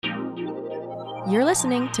You're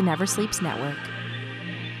listening to Never Sleeps Network.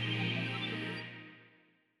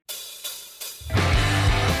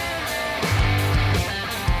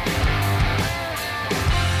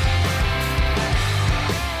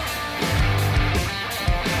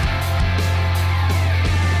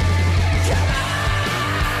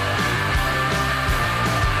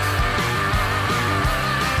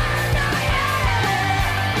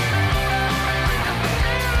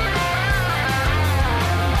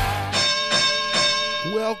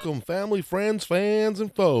 Welcome, family, friends, fans,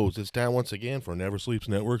 and foes. It's time once again for Never Sleeps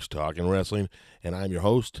Network's Talking Wrestling, and I'm your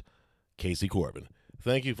host, Casey Corbin.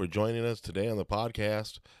 Thank you for joining us today on the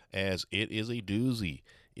podcast, as it is a doozy.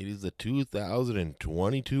 It is the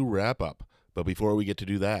 2022 wrap-up. But before we get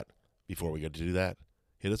to that,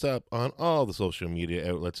 hit us up on all the social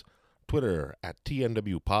media outlets. Twitter at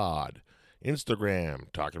TNW Pod,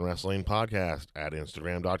 Instagram, Talking Wrestling Podcast at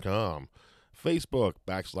Instagram.com, Facebook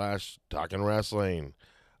 /Talking Wrestling.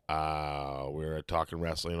 We're at Talking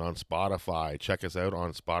Wrestling on Spotify. Check us out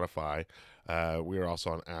on Spotify. We're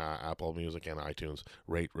also on Apple Music and iTunes.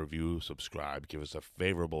 Rate, review, subscribe. Give us a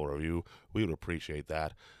favorable review. We would appreciate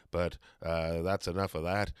that. But that's enough of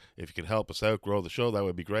that. If you could help us out, grow the show, that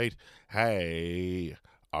would be great. Hey,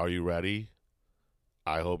 are you ready?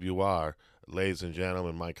 I hope you are. Ladies and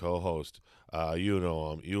gentlemen, my co-host, you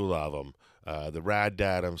know him, you love him. The Rad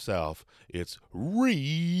Dad himself, it's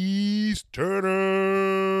Reese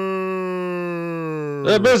Turner.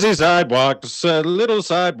 The busy sidewalks, little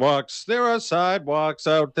sidewalks. There are sidewalks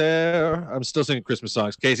out there. I'm still singing Christmas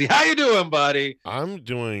songs. Casey, how you doing, buddy? I'm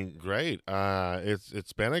doing great.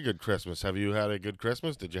 It's been a good Christmas. Have you had a good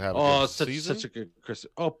Christmas? Did you have a good season? Such a good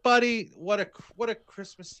Christmas. Oh, buddy, what a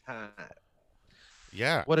Christmas time.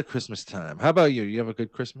 Yeah. What a Christmas time. How about you? You have a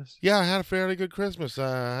good Christmas? Yeah, I had a fairly good Christmas. I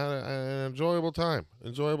had an enjoyable time.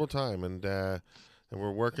 And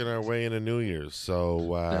we're working our way into New Year's.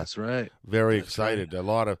 So that's right. Very excited. Right. A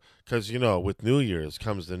lot of, because, with New Year's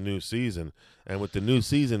comes the new season. And with the new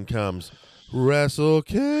season comes Wrestle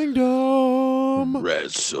Kingdom.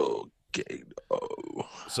 Wrestle Kingdom.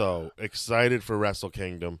 So excited for Wrestle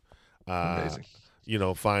Kingdom. Amazing.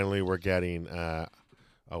 Finally we're getting...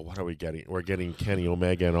 what are we getting? We're getting Kenny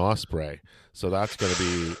Omega and Ospreay. So that's going to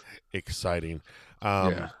be exciting.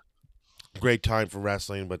 Great time for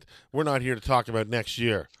wrestling, but we're not here to talk about next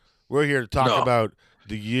year. We're here to talk about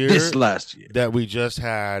the year, this last year that we just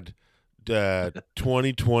had,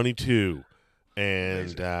 2022.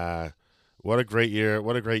 And what a great year.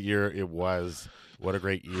 What a great year it was. What a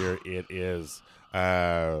great year it is.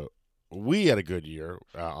 We had a good year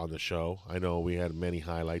on the show. I know we had many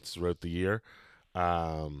highlights throughout the year.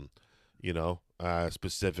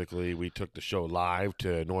 Specifically, we took the show live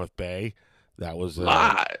to North Bay. That was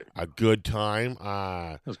a good time.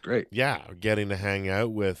 That was great. Yeah, getting to hang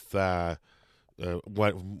out with what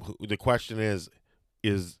the question is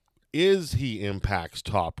he Impact's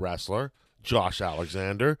top wrestler, Josh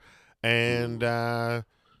Alexander, and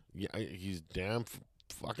he's damn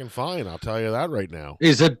fucking fine. I'll tell you that right now.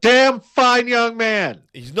 He's a damn fine young man.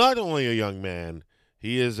 He's not only a young man;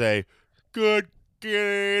 he is a good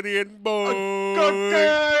Canadian boy. A good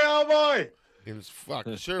Canadian boy.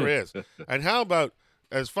 Sure is. And how about,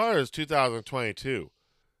 as far as 2022,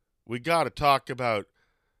 we got to talk about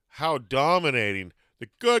how dominating the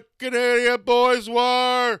good Canadian boys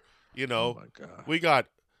were. Oh my God. We got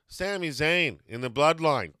Sami Zayn in the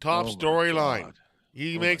Bloodline, top storyline.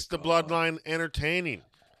 He makes the Bloodline entertaining.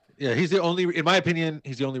 Yeah, he's the only, in my opinion,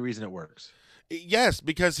 he's the only reason it works. Yes,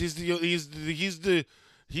 because he's the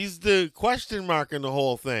question mark in the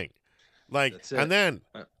whole thing. And then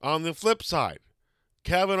on the flip side,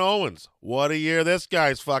 Kevin Owens. What a year this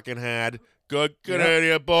guy's fucking had. Good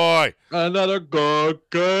Canadian boy. Another good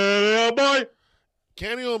Canadian boy.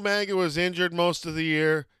 Kenny Omega was injured most of the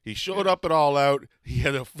year. He showed up at All Out. He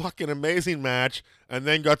had a fucking amazing match and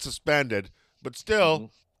then got suspended. But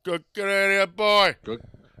still, good Canadian boy. Good.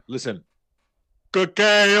 Listen. Good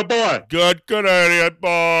Canadian boy. Good Canadian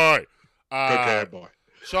boy. Good Canadian boy.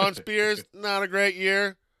 Sean Spears, not a great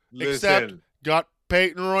year. Except got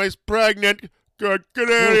Peyton Royce pregnant. Good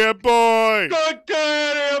Canadian boy. Good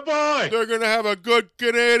Canadian boy. They're going to have a good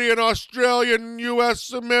Canadian, Australian,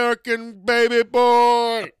 U.S. American baby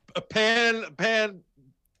boy. A pan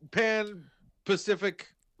Pacific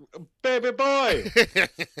baby boy.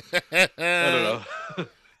 I don't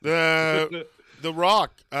know. The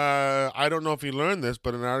Rock, I don't know if you learned this,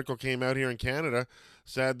 but an article came out here in Canada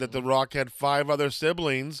said that The Rock had 5 other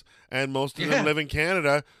siblings, and most of them live in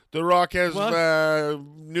Canada. The Rock has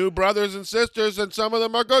new brothers and sisters, and some of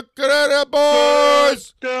them are good Canadian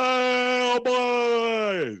boys.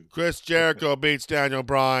 Chris Jericho beats Daniel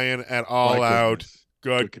Bryan at All Out.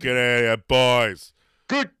 Good Canadian boys.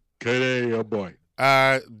 Good Canadian boy.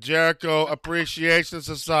 Jericho Appreciation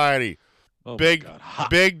Society. Oh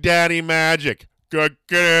Big Daddy Magic. Good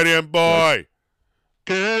Canadian boy.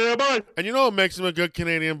 Canadian boy. And you know what makes him a good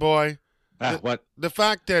Canadian boy? What? The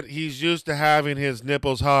fact that he's used to having his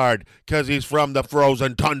nipples hard because he's from the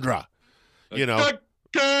frozen tundra. You know. Good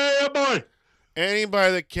Canadian boy.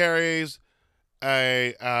 Anybody that carries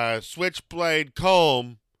a switchblade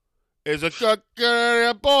comb is a good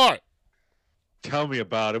Canadian boy. Tell me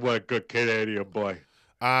about it. What a good Canadian boy.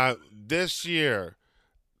 This year,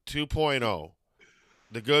 2.0,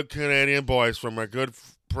 the good Canadian boys from our good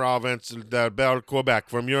province, the Belle Quebec,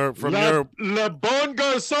 from your Le Bon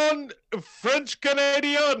Garçon French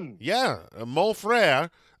Canadian. Yeah, Mon Frere.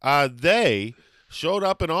 They showed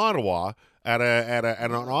up in Ottawa at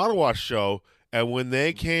an Ottawa show, and when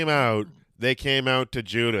they came out to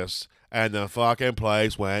Judas, and the fucking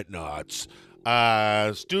place went nuts.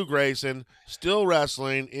 Stu Grayson still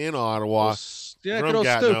wrestling in Ottawa. From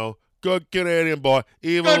Gatineau. Good Canadian boy.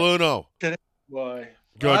 Evil Uno. Boy.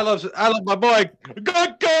 Good. I love my boy. Good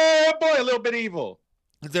Canadian boy. A little bit evil.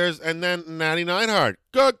 And then Natty Neidhart.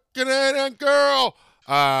 Good Canadian girl.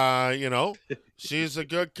 She's a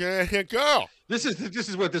good Canadian girl. This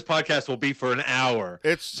is what this podcast will be for an hour.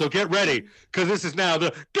 So get ready, because this is now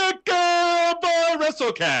the Good Canadian Boy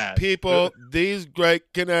WrestleCast. People, these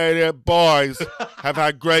great Canadian boys have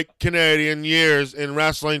had great Canadian years in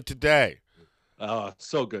wrestling today. Oh,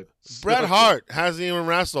 so good. Bret Hart hasn't even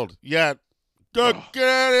wrestled yet. Good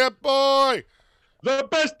Canadian boy. The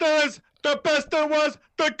best there is, the best there was,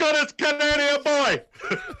 the goodest Canadian boy.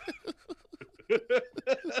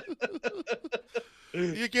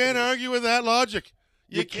 You can't argue with that logic.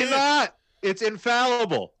 You cannot. It's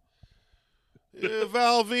infallible.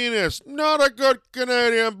 Val Venus, not a good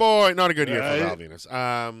Canadian boy. Not a good year for Val Venus.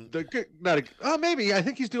 Maybe. I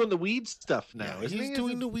think he's doing the weed stuff now. Yeah, he's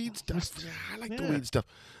doing the weed stuff. Yeah, I like the weed stuff.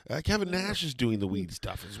 Kevin Nash is doing the weed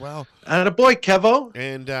stuff as well. And a boy, Kevo.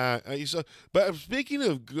 And but speaking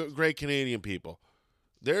of great Canadian people,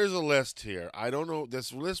 there's a list here. I don't know.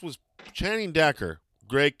 This list was Channing Decker,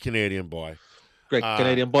 great Canadian boy. Great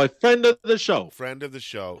Canadian boy, friend of the show. Friend of the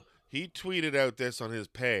show. He tweeted out this on his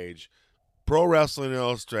page. Pro Wrestling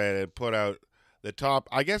Illustrated put out the top,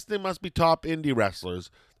 I guess they must be top indie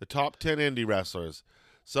wrestlers, the top 10 indie wrestlers.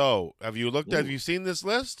 So, have you seen this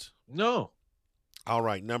list? No. All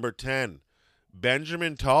right, number 10,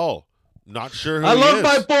 Benjamin Tull. Not sure who I he love is.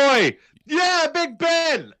 my boy. Yeah, Big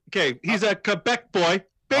Ben. Okay, he's a Quebec boy.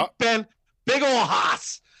 Big Ben, big ol'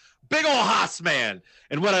 hoss man.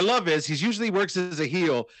 And what I love is he usually works as a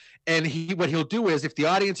heel, and what he'll do is if the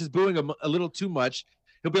audience is booing him a little too much,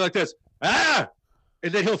 he'll be like this, and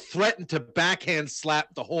then he'll threaten to backhand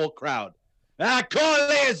slap the whole crowd. Call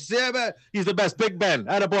this. He's the best. Big Ben.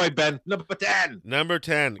 Attaboy, Ben. Number 10. Number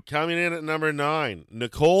 10. Coming in at number 9,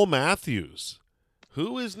 Nicole Matthews.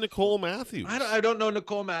 Who is Nicole Matthews? I don't know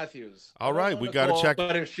Nicole Matthews. All right, we got to check.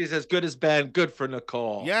 But if she's as good as Ben, good for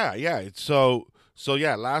Nicole. Yeah. So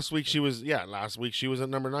yeah, last week she was at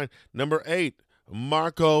number 9. Number 8,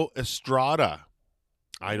 Marco Estrada.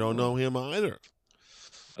 I don't know him either.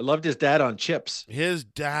 I loved his dad on Chips. His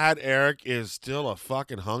dad, Eric, is still a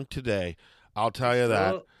fucking hunk today. I'll tell you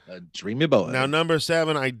that. A dreamy boy. Now, number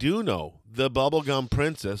 7, I do know. The Bubblegum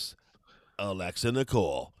Princess, Alexa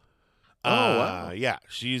Nicole. Oh, wow. Yeah,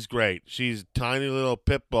 she's great. She's tiny little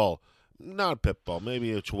pit bull. Not pit bull,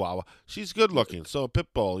 maybe a chihuahua. She's good looking. So, pit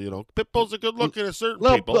bull, pit bulls are good looking to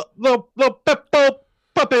certain people. Little pit bull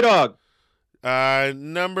puppy dog.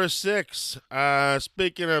 Number 6,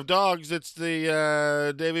 speaking of dogs, it's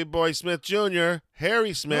the Davey Boy Smith Jr.,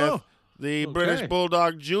 Harry Smith, the British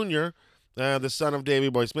Bulldog Jr., the son of Davey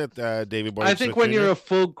Boy Smith. Davey Boy. I think when you're a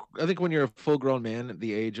full grown man at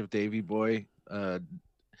the age of Davey Boy,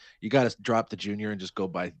 you got to drop the junior and just go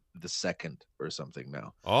by the second or something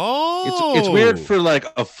now. Oh, it's weird for like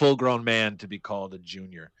a full grown man to be called a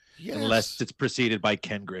junior. Yes. Unless it's preceded by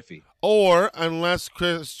Ken Griffey. Or unless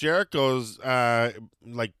Chris Jericho's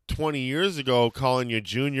like 20 years ago calling you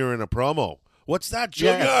junior in a promo. What's that,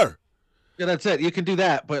 junior? Yeah, that's it. You can do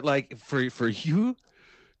that, but like for you,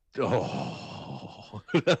 Davey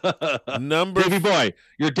Boy.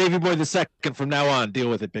 You're Davey Boy the second from now on. Deal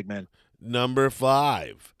with it, big man. Number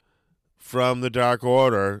 5, from the Dark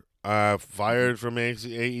Order, fired from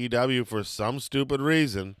AEW for some stupid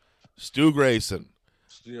reason. Stu Grayson.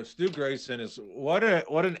 Stu Grayson is what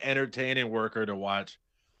an entertaining worker to watch.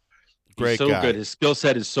 He's Great so guy. good. His skill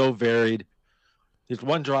set is so varied. His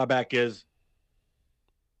one drawback is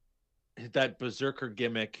that berserker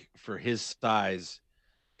gimmick for his size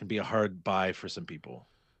can be a hard buy for some people.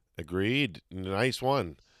 Agreed. Nice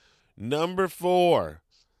one. Number 4,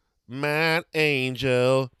 Matt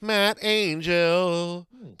Angel. Matt Angel.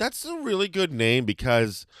 That's a really good name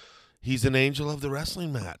because he's an angel of the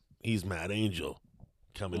wrestling mat. He's Matt Angel.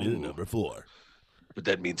 Coming in at number 4. But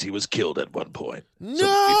that means he was killed at one point. No!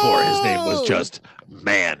 So before his name was just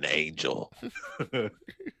Man Angel.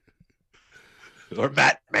 Or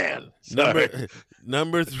Matt Man.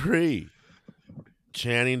 Number 3,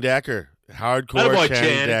 Channing Decker. Hardcore Attaboy, Channing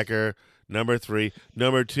Chan. Decker. Number 3.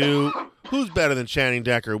 Number 2, who's better than Channing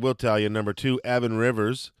Decker? We'll tell you. Number 2, Evan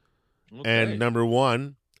Rivers. Okay. And number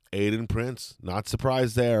 1, Aiden Prince. Not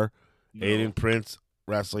surprised there. No. Aiden Prince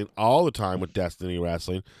wrestling all the time with Destiny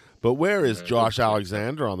Wrestling. But where is Josh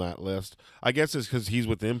Alexander on that list? I guess it's because he's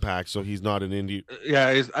with Impact, so he's not an indie. Yeah,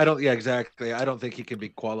 exactly. I don't think he can be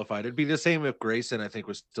qualified. It'd be the same if Grayson, I think,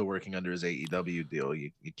 was still working under his AEW deal.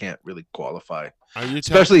 You can't really qualify. Are you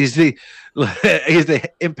Especially he's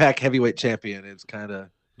the Impact heavyweight champion. It's kind of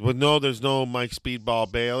Well, no, there's no Mike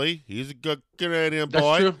Speedball Bailey. He's a good Canadian boy.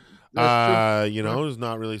 That's true. That's true. You know, he's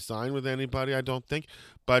not really signed with anybody, I don't think.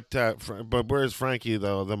 But where's Frankie,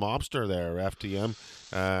 the mobster there, FTM?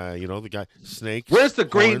 You know, the guy, Snake. Where's the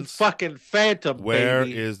green horns? fucking Phantom? Where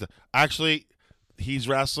baby? is the? Actually, he's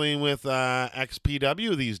wrestling with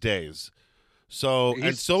XPW these days. So He's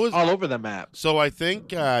and so is all over the map. So I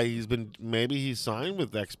think he's signed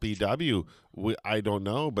with XPW. I don't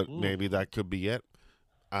know, but maybe that could be it.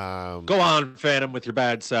 Go on, Phantom, with your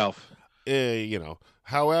bad self. You know,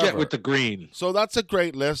 however, Get with the green. So that's a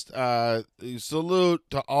great list. Salute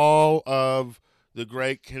to all of the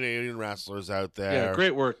great Canadian wrestlers out there. Yeah,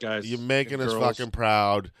 great work, guys. You're making and us girls. fucking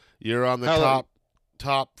proud. You're on the Hell,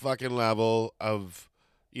 top fucking level of,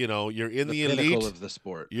 you know, you're in the pinnacle elite of the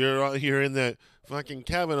sport. You're in the fucking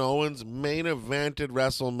Kevin Owens main evented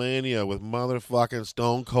WrestleMania with motherfucking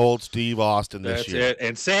Stone Cold Steve Austin this That's year. it.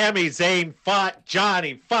 And Sami Zayn fought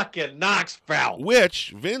Johnny fucking Knoxville.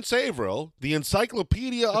 Which Vince Averill, the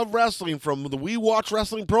encyclopedia of wrestling from the We Watch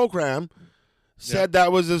Wrestling program, said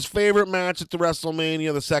that was his favorite match at the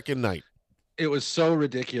WrestleMania the second night. It was so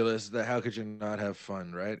ridiculous that how could you not have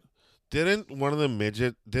fun, right? Didn't one of the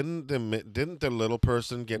midget? Didn't the little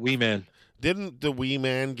person get? Wee man. Didn't the wee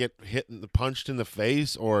man get punched in the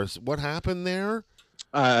face, or what happened there?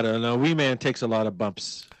 I don't know. Wee man takes a lot of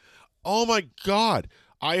bumps. Oh my God!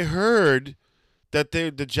 I heard that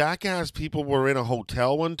the Jackass people were in a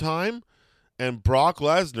hotel one time, and Brock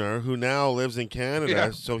Lesnar, who now lives in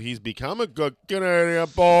Canada, so he's become a good Canadian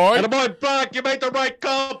boy. And boy, Brock, you made the right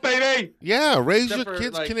call, baby. Yeah, raise Except your for,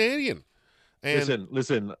 kids like- Canadian. And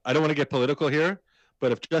Listen. I don't want to get political here,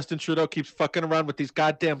 but if Justin Trudeau keeps fucking around with these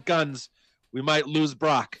goddamn guns, we might lose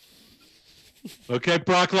Brock. Okay,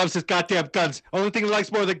 Brock loves his goddamn guns. Only thing he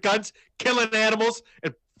likes more than guns, killing animals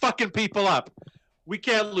and fucking people up. We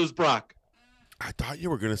can't lose Brock. I thought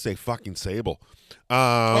you were gonna say fucking Sable.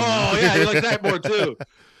 Oh yeah, he likes that more too.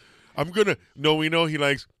 We know he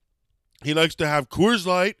likes to have Coors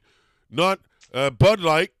Light, not Bud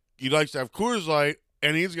Light. He likes to have Coors Light,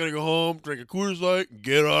 and he's gonna go home, drink a Coors Light, and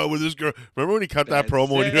get on with his girl. Remember when he cut that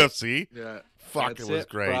promo in UFC? Yeah, Fuck, it was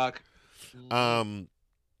great. Brock.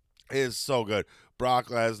 It is so good. Brock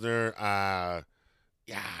Lesnar,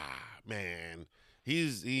 yeah, man.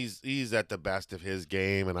 He's at the best of his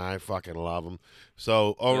game, and I fucking love him.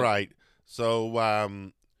 So, all right. So,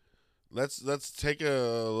 let's take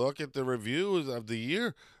a look at the reviews of the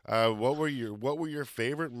year. What were your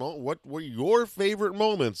favorite moments?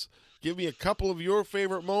 Give me a couple of your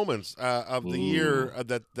favorite moments of the year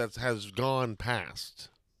that has gone past.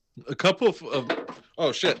 A couple of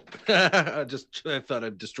oh shit! I thought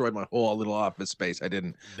I'd destroyed my whole little office space. I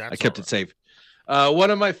didn't. I kept it safe.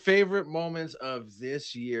 One of my favorite moments of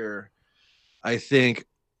this year, I think.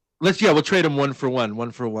 We'll trade them one for one.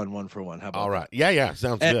 How about all right? Yeah,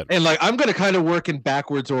 sounds good. And like I'm gonna kind of work in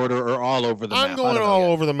backwards order or all over the map. I'm going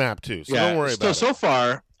all over the map too, so don't worry about it. So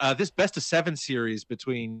far, this best of 7 series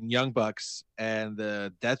between Young Bucks and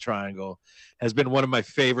the Death Triangle has been one of my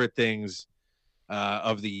favorite things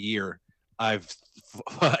of the year.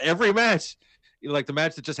 Every match, like the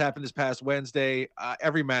match that just happened this past Wednesday,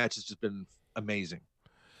 every match has just been amazing.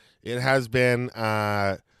 It has been,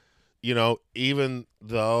 even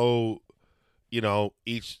though,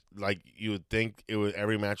 each, like you would think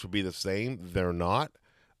every match would be the same, they're not.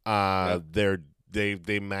 They're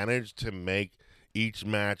they managed to make each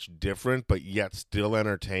match different, but yet still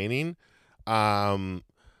entertaining. And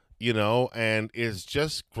it's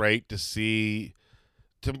just great to see.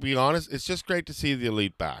 To be honest, it's just great to see the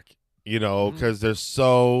Elite back. Because they're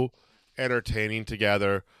so entertaining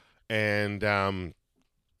together, and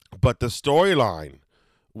but the storyline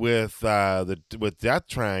with Death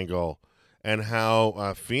Triangle and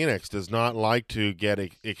how Phoenix does not like to get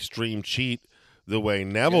extreme cheat the way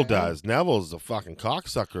Neville does. Neville's a fucking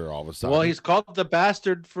cocksucker all of a sudden. Well, he's called the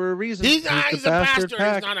bastard for a reason. He's a bastard.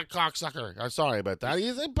 Pack. He's not a cocksucker. I'm sorry about that.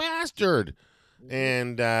 He's a bastard.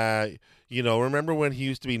 And remember when he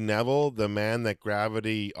used to be Neville, the man that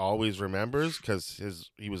gravity always remembers because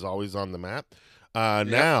he was always on the map.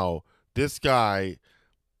 Now this guy,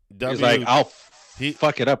 he's like, I'll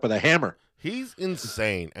fuck it up with a hammer. He's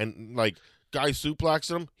insane, and like guy suplexes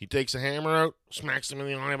him, he takes a hammer out, smacks him in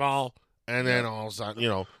the eyeball, and then all of a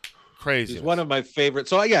sudden, crazy. He's one of my favorites.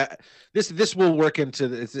 So yeah, this will work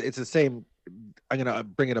into it's the same. I'm gonna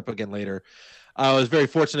bring it up again later. I was very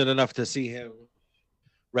fortunate enough to see him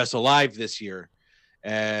wrestle live this year,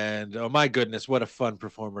 and oh my goodness, what a fun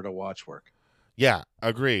performer to watch work. Yeah,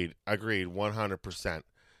 agreed, 100%.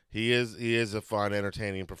 He is a fun,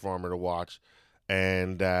 entertaining performer to watch,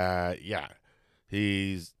 and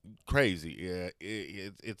he's crazy. Yeah,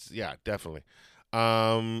 it's definitely.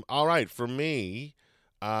 All right, for me,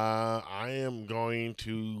 I am going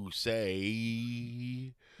to say,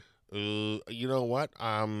 you know what?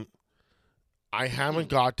 I haven't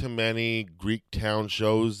got to many Greektown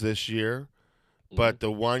shows this year, but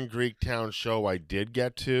the one Greektown show I did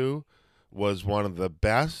get to was one of the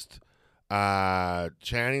best.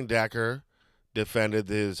 Channing Decker defended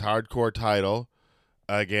his hardcore title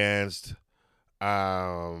against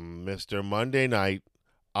Mr. Monday Night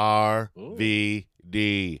RVD,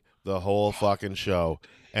 the whole fucking show.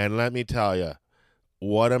 And let me tell you,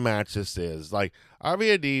 what a match this is. Like,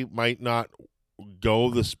 RVD might not go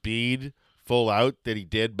the speed full out that he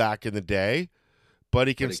did back in the day, but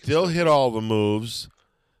he can still hit all the moves.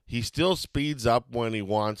 He still speeds up when he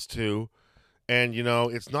wants to. And,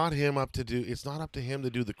 it's not up to him to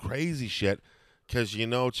do the crazy shit, because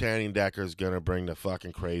Channing Decker's going to bring the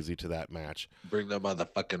fucking crazy to that match. Bring the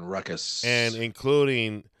motherfucking ruckus. And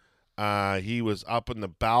including, he was up in the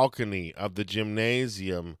balcony of the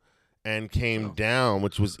gymnasium and came down,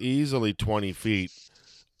 which was easily 20 feet.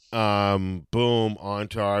 Boom,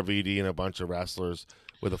 onto RVD and a bunch of wrestlers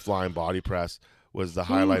with a flying body press was the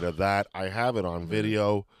highlight of that. I have it on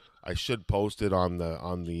video. I should post it on the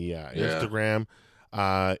Instagram.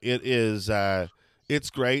 It is it's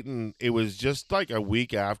great, and it was just like a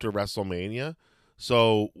week after WrestleMania.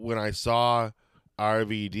 So when I saw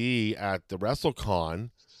RVD at the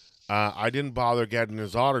WrestleCon, I didn't bother getting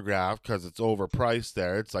his autograph because it's overpriced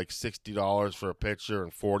there. It's like $60 for a picture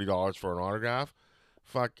and $40 for an autograph.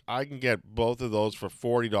 Fuck, I can get both of those for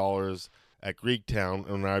 $40 at Greektown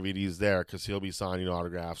when RVD's there, because he'll be signing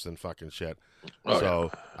autographs and fucking shit.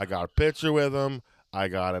 I got a picture with him. I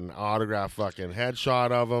got an autograph fucking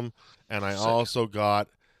headshot of him, and I also got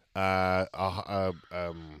a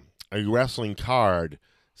wrestling card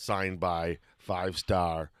signed by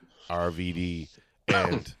 5-Star RVD.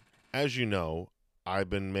 And as you know, I've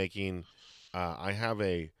been making. I have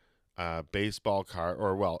a baseball card,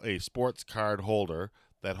 a sports card holder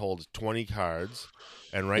that holds 20 cards,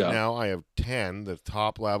 and right now I have 10, the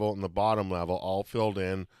top level and the bottom level, all filled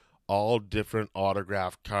in, all different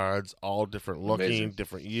autograph cards, all different looking, Amazing.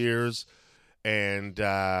 different years, and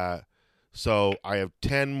so I have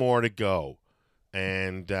 10 more to go,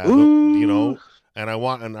 and and I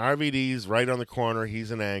want an RVD's right on the corner.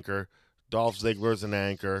 He's an anchor. Dolph Ziggler's an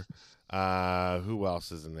anchor. Who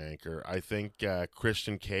else is an anchor? I think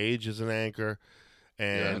Christian Cage is an anchor,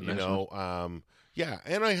 and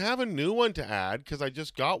and I have a new one to add because I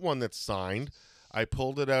just got one that's signed. I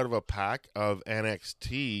pulled it out of a pack of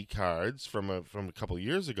NXT cards from a couple of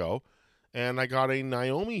years ago, and I got a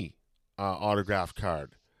Naomi autograph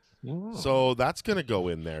card. Oh. So that's gonna go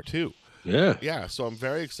in there too. Yeah. So I'm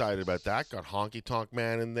very excited about that. Got Honky Tonk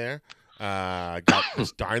Man in there. Got the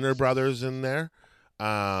Steiner Brothers in there.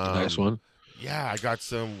 Nice one. Yeah, I got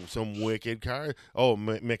some wicked cards. Oh,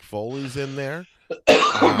 Mick Foley's in there.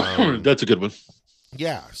 That's a good one.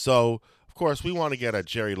 Yeah, so of course we want to get a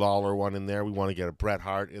Jerry Lawler one in there. We want to get a Bret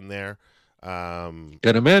Hart in there.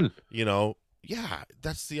 Get him in. Yeah,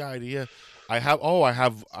 that's the idea. I have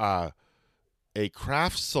a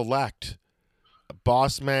Craft Select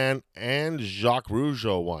Boss Man and Jacques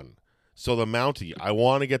Rougeau one. So the Mountie, I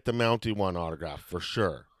want to get the Mountie one autograph for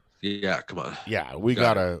sure. Yeah, come on. Yeah, we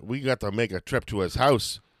got to make a trip to his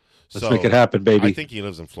house Let's make it happen, baby. I think he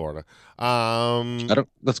lives in Florida.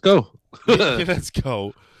 Let's go. Let's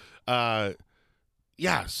go.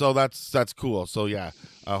 Yeah, so that's cool. So yeah,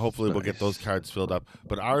 hopefully we'll get those cards filled up.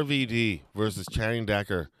 But RVD versus Channing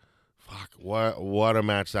Decker, fuck, what a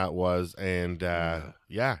match that was. And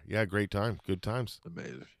yeah, great time, good times.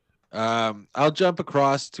 Amazing. I'll jump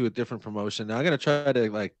across to a different promotion. Now I'm gonna try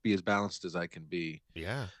to be as balanced as I can be.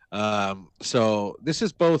 Yeah. So this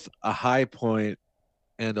is both a high point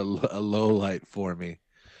and a low light for me.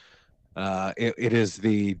 It is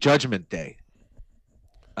the Judgment Day.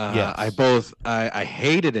 Yes. I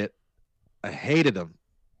hated it. I hated them.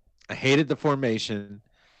 I hated the formation.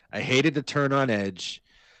 I hated the turn on Edge.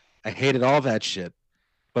 I hated all that shit.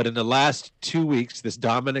 But in the last 2 weeks, this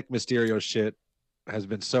Dominic Mysterio shit has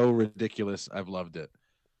been so ridiculous. I've loved it.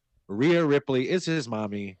 Rhea Ripley is his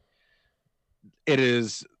mommy. It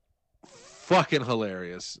is fucking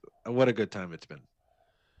hilarious. What a good time it's been.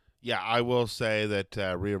 Yeah, I will say that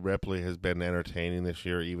Rhea Ripley has been entertaining this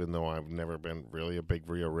year, even though I've never been really a big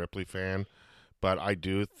Rhea Ripley fan. But I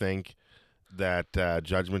do think that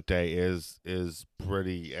Judgment Day is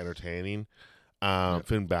pretty entertaining.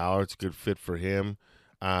 Finn Balor's a good fit for him,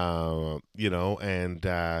 and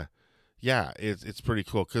yeah, it's pretty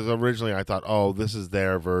cool. Because originally I thought, oh, this is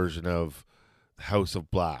their version of House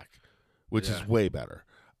of Black, which is way better.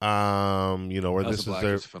 Where House this of Black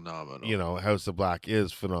is phenomenal. House of Black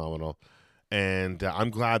is phenomenal, and I'm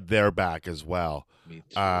glad they're back as well. Me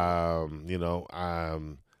too.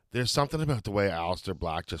 There's something about the way Aleister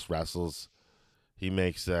Black just wrestles. He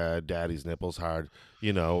makes daddy's nipples hard.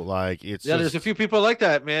 It's there's a few people like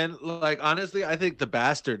that, man. Honestly, I think the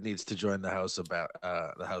Bastard needs to join the House of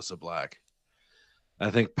Black. I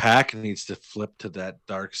think Pac needs to flip to that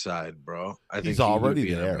dark side, bro. I think he's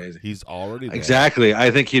already there. He's already there. Exactly. I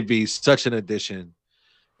think he'd be such an addition.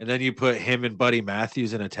 And then you put him and Buddy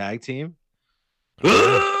Matthews in a tag team.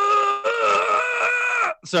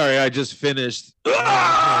 Sorry, I just finished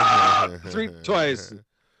twice.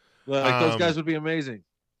 Those guys would be amazing.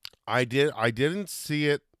 I didn't see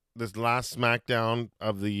it this last SmackDown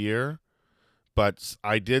of the year, but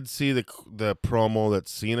I did see the promo that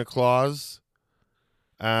Cena Claus.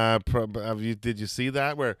 Did you see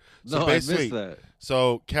that? I missed that.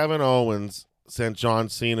 So Kevin Owens sent John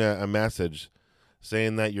Cena a message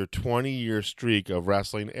saying that your 20-year streak of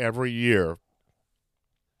wrestling every year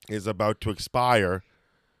is about to expire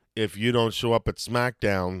if you don't show up at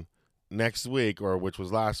SmackDown next week, or which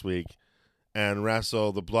was last week, and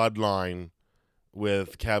wrestle the Bloodline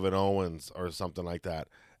with Kevin Owens or something like that.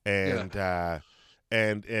 And no,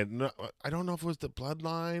 I don't know if it was the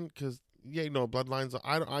Bloodline, because Bloodlines.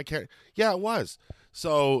 I can't. Yeah, it was.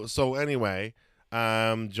 So anyway,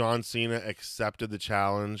 John Cena accepted the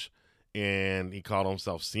challenge, and he called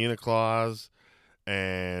himself Cena Claus,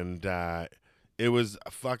 and it was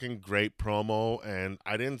a fucking great promo. And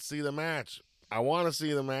I didn't see the match. I want to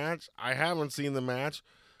see the match. I haven't seen the match,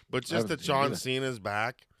 but just that John Cena's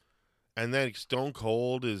back, and then Stone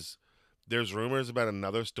Cold is. There's rumors about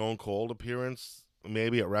another Stone Cold appearance,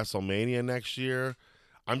 maybe at WrestleMania next year.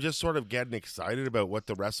 I'm just sort of getting excited about what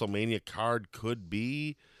the WrestleMania card could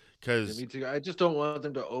be, because I just don't want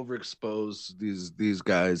them to overexpose these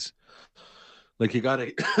guys. You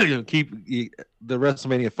gotta keep the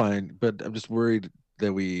WrestleMania fine, but I'm just worried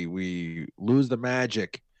that we lose the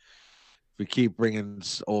magic if we keep bringing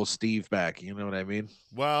old Steve back. You know what I mean?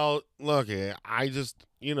 Well, look, I just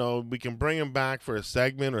we can bring him back for a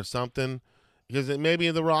segment or something. Because maybe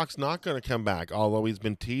The Rock's not going to come back, although he's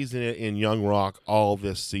been teasing it in Young Rock all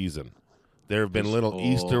this season. There have been little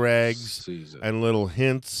Easter eggs and little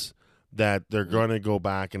hints that they're going to go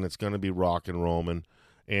back and it's going to be Rock and Roman.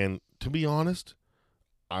 And to be honest,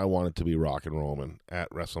 I want it to be Rock and Roman at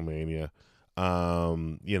WrestleMania. But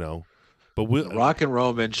Rock and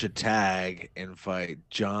Roman should tag and fight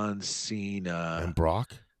John Cena and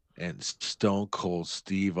Brock and Stone Cold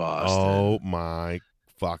Steve Austin. Oh my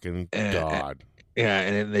fucking God.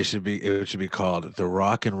 And it should be called the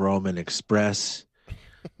Rock and Roman Express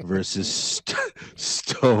versus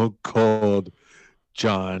Stone Cold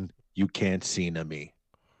John You Can't Cena Me.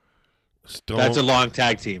 That's a long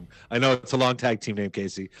tag team. I know it's a long tag team name,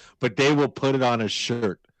 Casey, but they will put it on a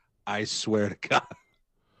shirt. I swear to God.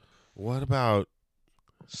 What about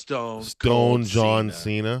Stone John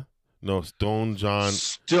Cena? No, Stone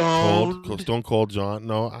Cold John.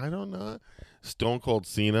 No, I don't know. Stone Cold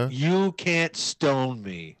Cena. You can't stone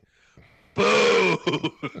me. Boo!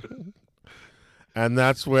 And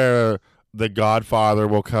that's where the Godfather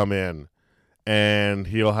will come in, and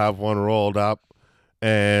he'll have one rolled up,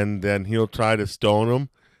 and then he'll try to stone him.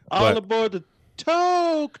 All aboard the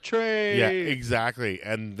Toke train. Yeah, exactly.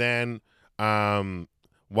 And then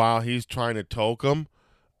while he's trying to toke him,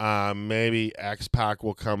 maybe X-Pac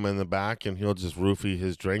will come in the back and he'll just roofie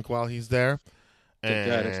his drink while he's there. Take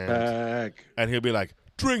that X-Pac. And he'll be like,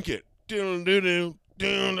 drink it. Drink the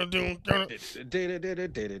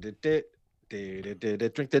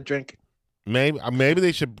drink. Maybe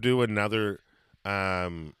they should do another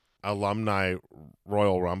alumni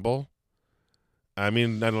Royal Rumble. I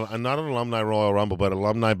mean, not an alumni Royal Rumble, but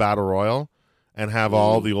alumni Battle Royal, and have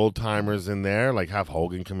all the old timers in there. Like have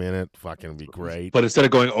Hogan come in, it fucking be great. But instead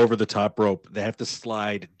of going over the top rope, they have to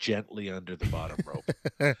slide gently under the bottom rope.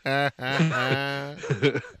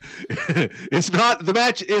 It's not the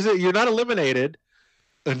match. Is it? You're not eliminated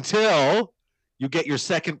until you get your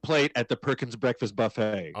second plate at the Perkins Breakfast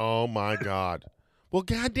Buffet. Oh my God! Well,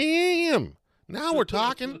 goddamn! Now we're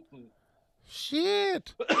talking.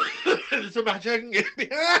 Shit. It's a match I can get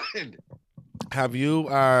behind. Have you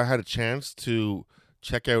had a chance to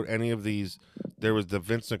check out any of these? There was the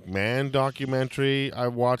Vince McMahon documentary I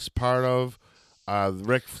watched part of. The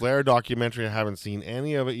Ric Flair documentary, I haven't seen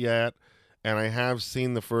any of it yet. And I have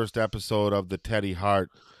seen the first episode of the Teddy Hart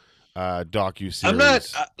docuseries. I'm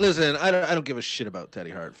not. Listen, I don't give a shit about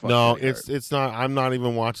Teddy Hart. Fuck no, Teddy Hart. It's not. I'm not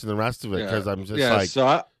even watching the rest of it because I'm just like,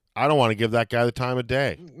 So I don't want to give that guy the time of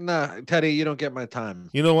day. Nah, Teddy, you don't get my time.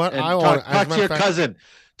 You know what? And I want talk to your cousin.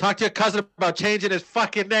 Talk to your cousin about changing his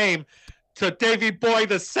fucking name to Davy Boy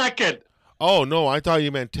II. Oh no, I thought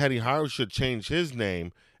you meant Teddy Hart should change his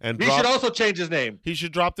name and he should also change his name. He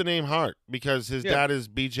should drop the name Hart because his dad is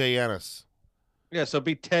BJ Ennis. Yeah, so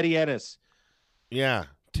be Teddy Ennis. Yeah,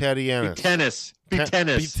 Teddy Ennis. Be tennis. Be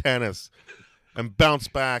tennis. Be tennis. And bounce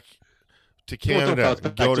back to Canada.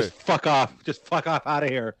 Just fuck off. Just fuck off out of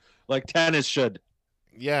here. Like tennis should.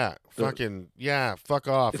 Yeah, fuck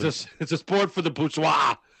off. It's a sport for the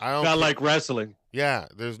bourgeois. Not like wrestling. Yeah,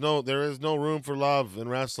 there is no room for love in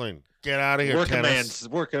wrestling. Get out of here, working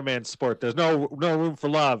man's sport. There's no room for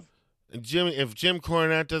love. And if Jim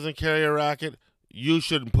Cornette doesn't carry a racket, you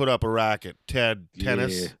shouldn't put up a racket. Ted,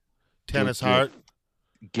 tennis Hart.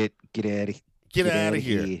 Get out of Get out of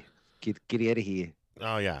here. Get out of here.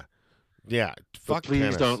 Oh yeah. Yeah. Fuck.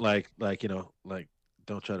 Please tennis. don't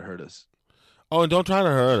don't try to hurt us. Oh, and don't try to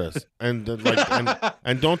hurt us, and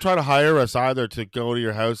and don't try to hire us either to go to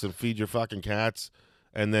your house and feed your fucking cats,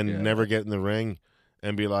 and then never get in the ring,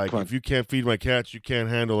 and be like, if you can't feed my cats, you can't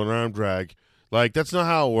handle an arm drag. Like that's not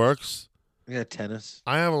how it works. Yeah, tennis.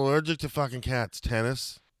 I am allergic to fucking cats.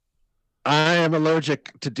 Tennis. I am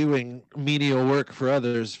allergic to doing menial work for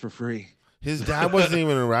others for free. His dad wasn't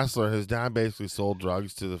even a wrestler. His dad basically sold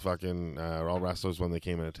drugs to the fucking all wrestlers when they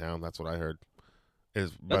came into town. That's what I heard.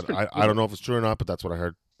 But I don't know if it's true or not, but that's what I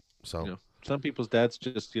heard. So some people's dads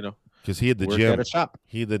just because he had the work gym at a shop.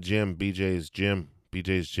 He had the gym. BJ's gym.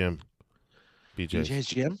 BJ's gym. BJ's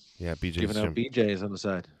gym. Yeah, BJ's giving gym. out BJ's on the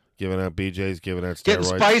side. Giving out BJ's. Giving out steroids. Getting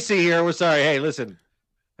spicy here. We're sorry. Hey, listen.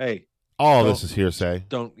 Hey. All this is hearsay.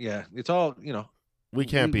 It's all We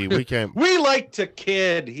can't be. We can't. We like to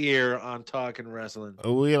kid here on Talking Wrestling.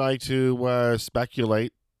 We like to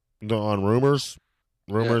speculate on rumors.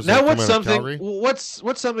 Rumors. Now, what's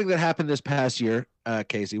something that happened this past year,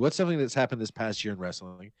 Casey? What's something that's happened this past year in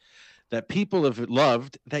wrestling that people have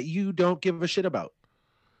loved that you don't give a shit about?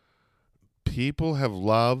 People have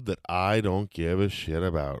loved that I don't give a shit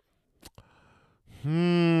about.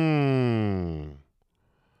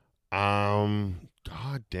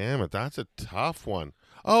 God damn it, that's a tough one.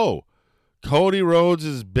 Oh, Cody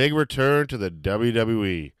Rhodes' big return to the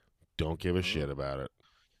WWE. Don't give a shit about it.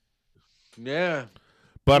 Yeah.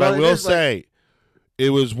 But I will say,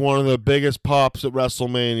 it was one of the biggest pops at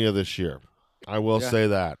WrestleMania this year. I will say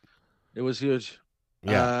that. It was huge.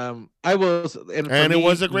 Yeah. I was. And it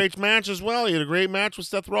was a great match as well. He had a great match with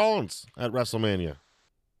Seth Rollins at WrestleMania.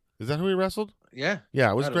 Is that who he wrestled? Yeah.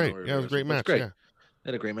 Yeah, it was great. Yeah, it was a great match. Yeah.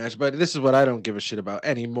 Had a great match. But this is what I don't give a shit about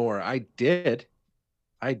anymore. I did.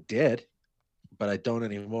 But I don't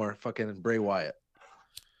anymore. Fucking Bray Wyatt.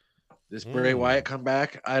 This Bray Wyatt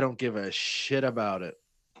comeback, I don't give a shit about it.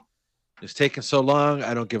 It's taking so long.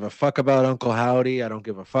 I don't give a fuck about Uncle Howdy. I don't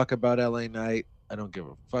give a fuck about LA Knight. I don't give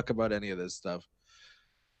a fuck about any of this stuff.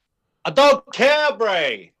 I don't care,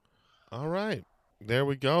 Bray. All right. There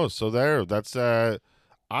we go. So that's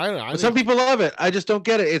some people love it. I just don't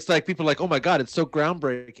get it. It's like people are like, oh my God, it's so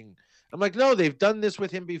groundbreaking. I'm like, no, they've done this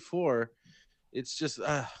with him before. It's just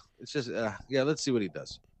yeah, let's see what he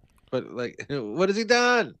does. But like, what has he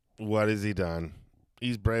done? What has he done?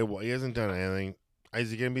 He's Bray Wyatt. He hasn't done anything. Is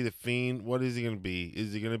he going to be the Fiend? What is he going to be?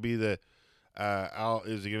 Is he going to be the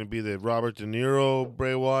is he going to be the Robert De Niro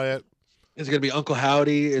Bray Wyatt? Is it gonna be Uncle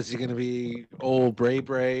Howdy? Is he gonna be old Bray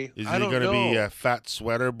Bray? Is I he don't going to be know. Fat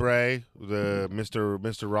Sweater Bray, the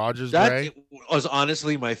Mr. Rogers That Bray? was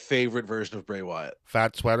honestly my favorite version of Bray Wyatt.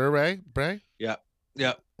 Fat Sweater Bray? Yeah,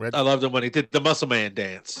 yeah. Red? I loved him when he did the Muscle Man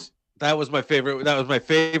dance. That was my favorite. That was my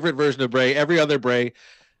favorite version of Bray. Every other Bray,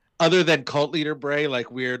 other than cult leader Bray, like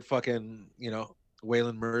weird fucking,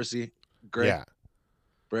 Waylon Mercy, great Yeah.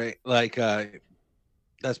 Bray. Like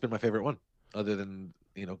that's been my favorite one, other than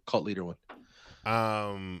cult leader one.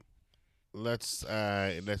 Let's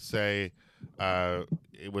say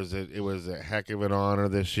it was a heck of an honor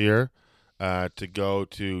this year to go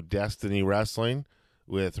to Destiny Wrestling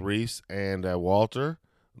with Reese and Walter,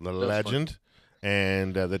 the legend,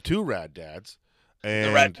 and the two Rad Dads, and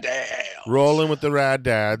The Red Dads. rolling with the Rad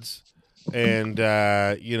Dads, and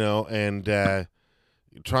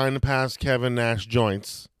trying to pass Kevin Nash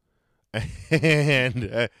joints.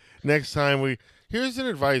 And next time here's an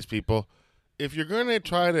advice, people: if you're going to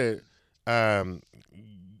try to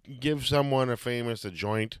give someone a famous a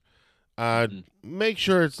joint, make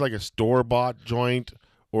sure it's like a store-bought joint,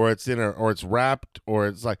 or it's wrapped, or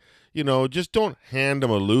it's like, just don't hand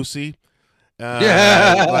them a Lucy. Like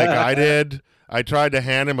I did. I tried to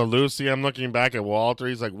hand him a Lucy. I'm looking back at Walter.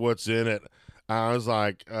 He's like, "What's in it?" I was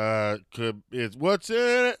like, what's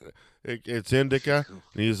in it? It's indica."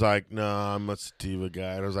 And he's like, "No, I'm a sativa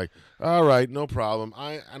guy." And I was like, "All right, no problem."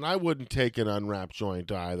 I wouldn't take an unwrapped joint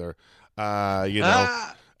either.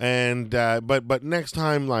 And but next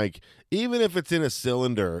time, like, even if it's in a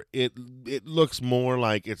cylinder, it looks more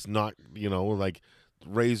like it's not, like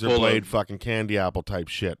razor blade fucking candy apple type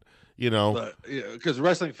shit, because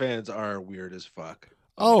wrestling fans are weird as fuck.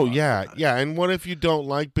 Oh yeah. And what if you don't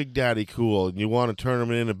like Big Daddy Cool and you want to turn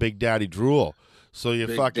him into Big Daddy Drool? So you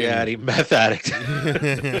Big fucking Daddy meth addict.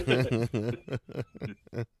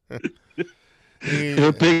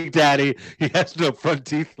 Big Daddy, he has no front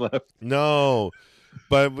teeth left. No,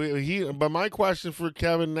 but my question for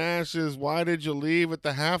Kevin Nash is, why did you leave at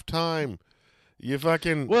the halftime? You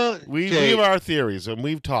fucking we have our theories and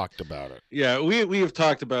we've talked about it. Yeah, we have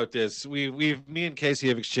talked about this. Me and Casey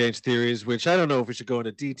have exchanged theories, which I don't know if we should go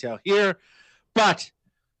into detail here, but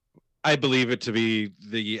I believe it to be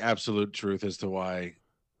the absolute truth as to why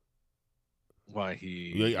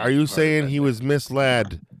he. Are you saying he was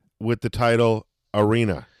misled with the title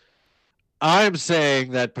Arena? I'm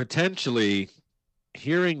saying that potentially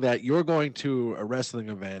hearing that you're going to a wrestling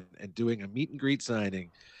event and doing a meet and greet signing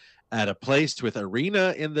at a place with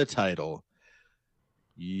Arena in the title,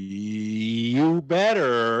 you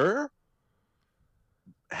better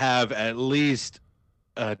have at least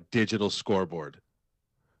a digital scoreboard.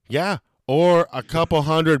 Yeah, or a couple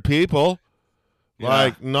hundred people,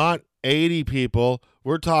 like not 80 people.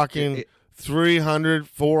 We're talking 300,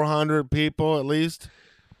 400 people at least.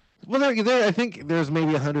 Well, I think there's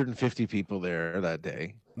maybe 150 people there that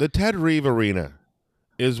day. The Ted Reeve Arena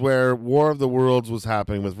is where War of the Worlds was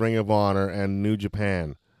happening with Ring of Honor and New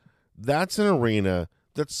Japan. That's an arena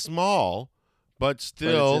that's small, but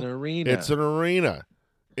still it's an arena. It's an arena.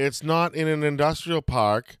 It's not in an industrial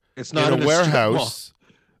park. It's not in a warehouse.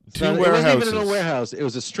 Two warehouses. It wasn't even in a warehouse. It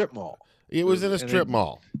was a strip mall. It was in a strip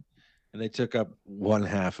mall. And they took up one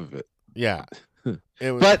half of it. Yeah.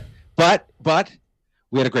 It was, but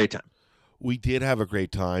we had a great time. We did have a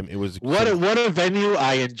great time. It was what a venue.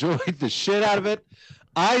 I enjoyed the shit out of it.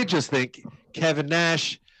 I just think Kevin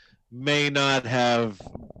Nash may not have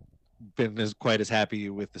been quite as happy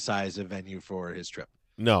with the size of venue for his trip.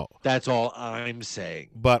 No. That's all I'm saying.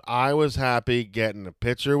 But I was happy getting a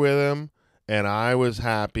picture with him, and I was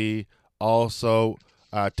happy also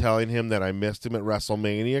telling him that I missed him at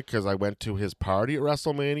WrestleMania because I went to his party at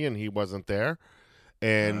WrestleMania and he wasn't there.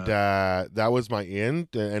 And that was my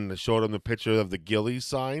end, and I showed him the picture of the Gillies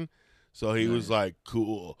sign. So he was like,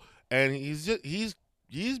 "Cool." And he's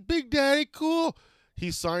Big Daddy Cool. He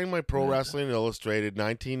signed my Pro Wrestling Illustrated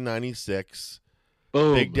 1996.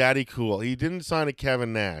 Boom. Big Daddy Cool. He didn't sign it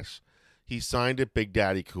Kevin Nash. He signed it Big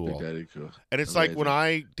Daddy Cool. Big Daddy Cool. And it's like when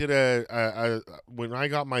I did when I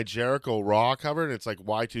got my Jericho Raw cover, and it's like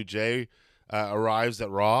Y2J arrives at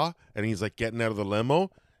Raw, and he's like getting out of the limo.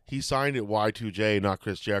 He signed it Y2J, not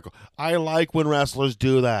Chris Jericho. I like when wrestlers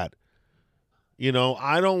do that.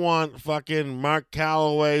 I don't want fucking Mark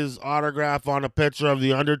Calloway's autograph on a picture of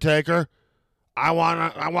The Undertaker. I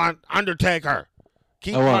want Undertaker.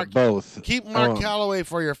 I want both. Keep Mark Calloway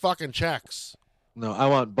for your fucking checks. No, I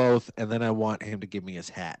want both, and then I want him to give me his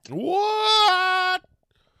hat. What?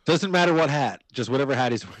 Doesn't matter what hat, just whatever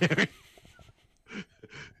hat he's wearing.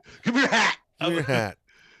 Give me your hat. Give me your hat.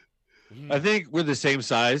 I think we're the same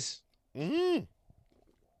size. Mm-hmm.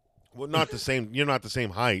 Well, not the same. You're not the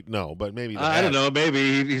same height, no, but maybe the I don't head. know.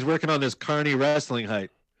 Maybe he's working on this carny wrestling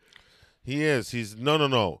height. He is. He's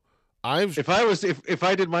no. If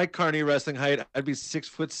I did my carny wrestling height, I'd be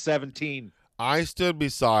 6'17". I stood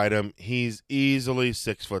beside him. He's easily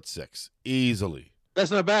 6'6". Easily.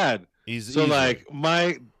 That's not bad. He's So easily. like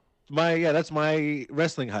that's my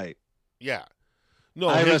wrestling height. Yeah. No,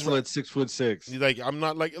 I his- wrestle at 6'6". Like I'm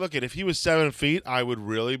not like look at if he was 7 feet, I would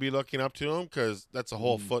really be looking up to him because that's a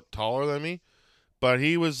whole foot taller than me. But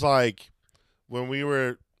he was like when we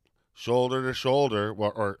were shoulder to shoulder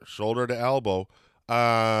or shoulder to elbow.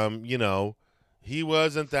 He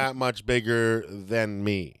wasn't that much bigger than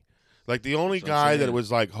me. Like the only That's what I'm guy that saying.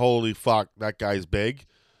 was like, holy fuck, that guy's big,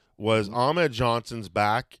 was Ahmed Johnson's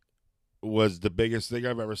back. Was the biggest thing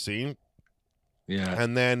I've ever seen. Yeah.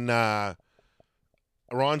 And then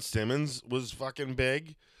Ron Simmons was fucking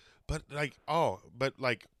big. But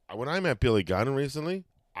when I met Billy Gunn recently,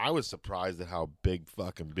 I was surprised at how big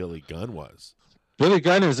fucking Billy Gunn was. Billy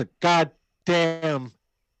Gunn is a goddamn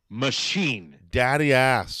machine. Daddy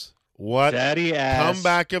ass. What Daddy ass.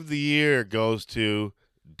 comeback of the year goes to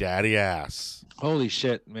Daddy ass. Holy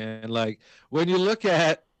shit, man. Like when you look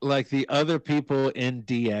at like the other people in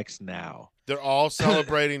DX now. They're all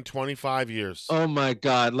celebrating 25 years. Oh my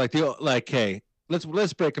god. Hey,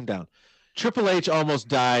 let's break them down. Triple H almost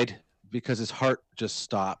died because his heart just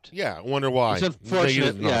stopped. Yeah, I wonder why. It's unfortunate, They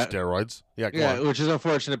didn't know yeah. steroids. Yeah, go Yeah, on. which is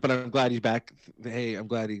unfortunate, but I'm glad he's back. Hey, I'm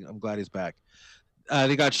glad he's back.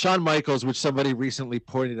 They got Shawn Michaels, which somebody recently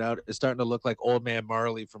pointed out is starting to look like Old Man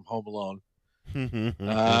Marley from Home Alone. Then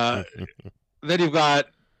you've got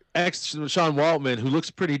Sean Waltman, who looks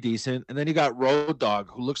pretty decent, and then you got Road Dogg,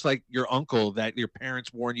 who looks like your uncle that your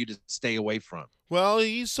parents warned you to stay away from. Well,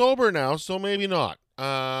 he's sober now, so maybe not.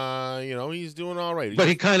 He's doing all right. But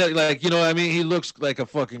he kind of like, he looks like a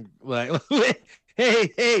fucking like.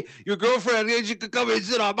 Hey, your girlfriend, you could come and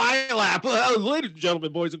sit on my lap. Ladies and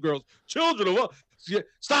gentlemen, boys and girls, children of all.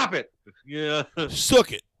 Stop it. Yeah.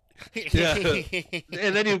 Suck it. Yeah.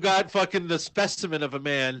 And then you've got fucking the specimen of a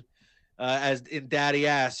man as in Daddy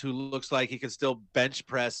Ass who looks like he can still bench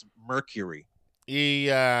press Mercury. He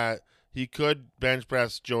could bench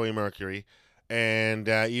press Joey Mercury and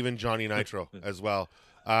even Johnny Nitro as well.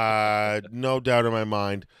 No doubt in my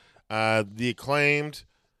mind. The Acclaimed,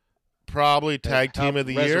 probably tag team of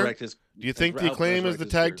the year. Do you think the Acclaim is the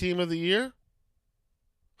tag team of the year?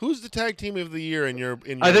 Who's the tag team of the year in your?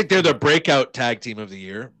 I think they're the breakout tag team of the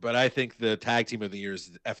year, but I think the tag team of the year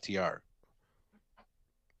is FTR.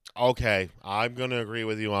 Okay, I'm going to agree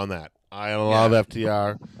with you on that. I love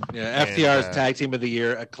FTR. Yeah, FTR's tag team of the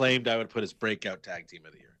year. Acclaimed, I would put as breakout tag team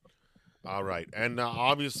of the year. All right, and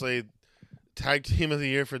obviously, tag team of the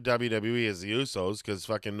year for WWE is the Usos because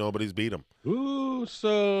fucking nobody's beat them. Ooh,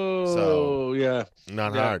 yeah,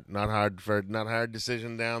 Not hard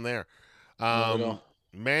decision down there. Not at all.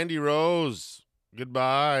 Mandy Rose,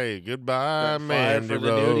 goodbye, Got fired Mandy for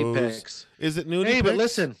the nudie Rose. pics. Is it nudie Hey, pics? but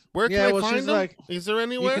listen, Where can yeah, I well, find she's them? like- Is there you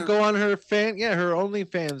anywhere? can go on her her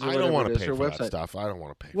OnlyFans. Or I don't want to pay her for website. that stuff. I don't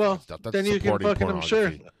want to pay Well, for that stuff. That's then you can supporting fucking. I'm sure.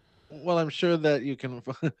 pornography. Well, I'm sure that you can.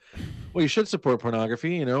 Well, you should support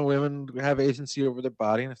pornography. Women have agency over their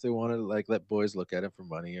body, and if they want to, like, let boys look at it for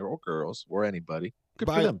money, or girls, or anybody, good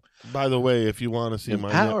for them. By the way, if you want to see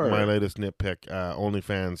Empower. my latest nitpick,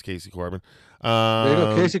 OnlyFans Casey Corbin. There you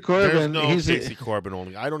go, Casey Corbin. There's no He's Casey Corbin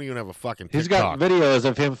only. I don't even have a fucking He's TikTok. got videos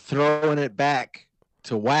of him throwing it back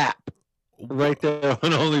to WAP right there on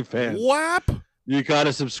OnlyFans. WAP? You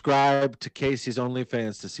gotta subscribe to Casey's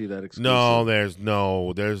OnlyFans to see that exclusive. No, there's no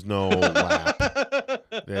WAP.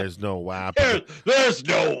 There's no WAP. There's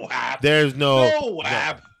no WAP. There's no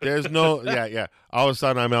WAP. There's no yeah. All of a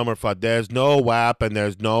sudden I'm Elmer Fudd. There's no WAP and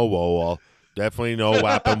there's no WOL. Definitely no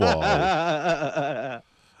WAP and WOL.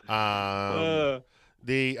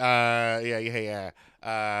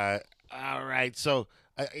 All right. So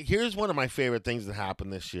here's one of my favorite things that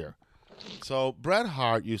happened this year. So Bret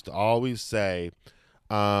Hart used to always say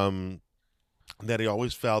that he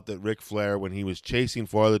always felt that Ric Flair, when he was chasing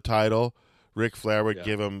for the title, Ric Flair would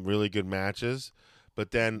give him really good matches.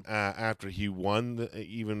 But then after he won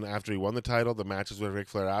the title, the matches with Ric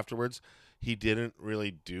Flair afterwards, he didn't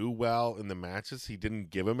really do well in the matches. He didn't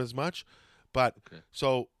give him as much. But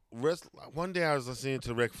so one day I was listening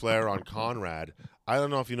to Ric Flair on Conrad. I don't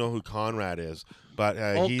know if you know who Conrad is, but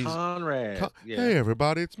he's Conrad. Hey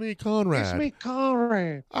everybody, it's me, Conrad. It's me,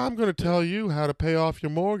 Conrad. I'm going to tell you how to pay off your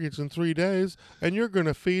mortgage in 3 days, and you're going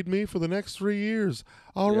to feed me for the next 3 years.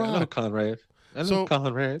 All right. I know Conrad.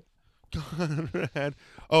 Conrad. Conrad.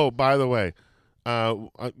 Oh, by the way, I'm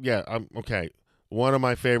okay. One of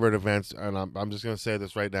my favorite events, and I'm just going to say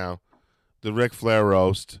this right now, the Ric Flair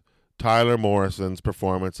roast. Tyler Morrison's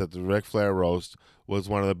performance at the Ric Flair roast was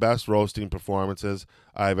one of the best roasting performances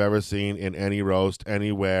I've ever seen in any roast,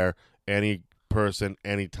 anywhere, any person,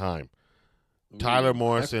 anytime. Tyler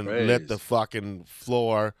Morrison lit the fucking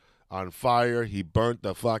floor on fire. He burnt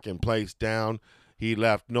the fucking place down. He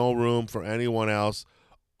left no room for anyone else.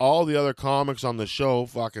 All the other comics on the show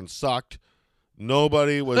fucking sucked.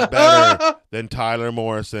 Nobody was better than Tyler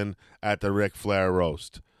Morrison at the Ric Flair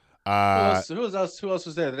roast. Who else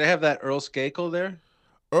was there? Did they have that Earl Skakel there?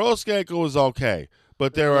 Earl Skakel was okay,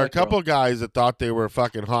 but there were a couple guys that thought they were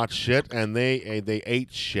fucking hot shit, and they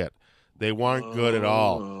ate shit. They weren't good at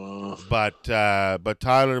all. But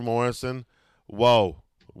Tyler Morrison, whoa,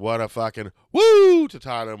 what a fucking woo to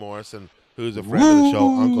Tyler Morrison, who's a friend of the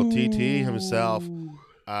show, Uncle TT himself.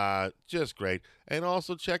 Just great. And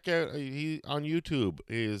also check out he on YouTube.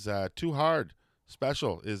 His Too Hard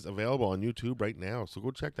special is available on YouTube right now. So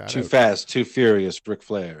go check that out. Too Fast, Too Furious, Ric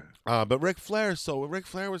Flair. But Ric Flair, so Ric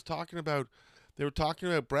Flair was talking about, they were talking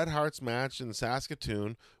about Bret Hart's match in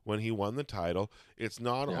Saskatoon when he won the title. It's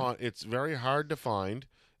not on, it's very hard to find.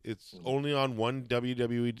 It's only on one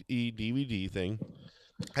WWE DVD thing.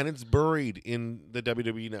 And it's buried in the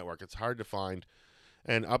WWE network. It's hard to find.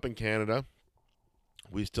 And up in Canada,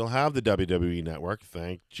 we still have the WWE network.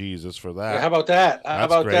 Thank Jesus for that. How about that? How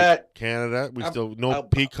about great. that? Canada, we still no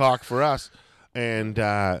Peacock for us. And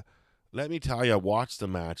let me tell you, I watched the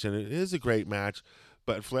match, and it is a great match.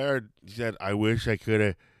 But Flair said, "I wish I could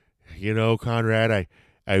have, Conrad.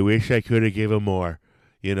 I wish I could have given more,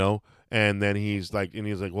 And then he's like,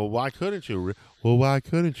 well, why couldn't you? Well, why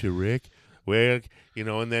couldn't you, Rick? Well,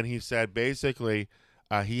 And then he said, basically,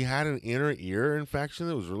 he had an inner ear infection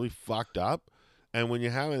that was really fucked up. And when you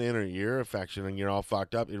have an inner ear infection and you're all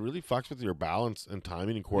fucked up, it really fucks with your balance and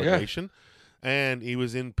timing and coordination. Yeah. And he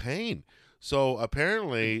was in pain. So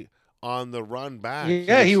apparently on the run back.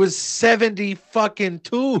 Yeah, he was 70 fucking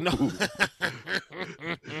 2. No.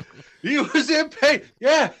 He was in pain.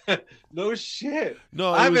 Yeah. No shit.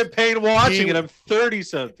 No, I'm in pain watching it. I'm 30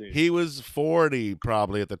 something. He was 40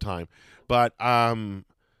 probably at the time. But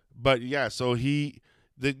yeah, so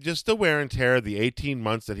just the wear and tear of the 18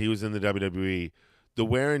 months that he was in the WWE, the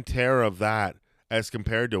wear and tear of that as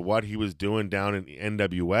compared to what he was doing down in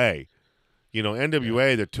NWA.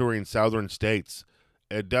 NWA, they're touring southern states.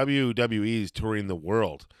 WWE is touring the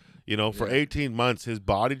world. For 18 months, his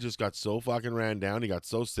body just got so fucking ran down. He got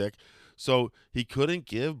so sick. So he couldn't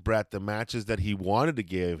give Bret the matches that he wanted to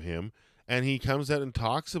give him. And he comes out and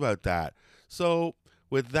talks about that. So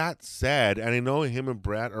with that said, and I know him and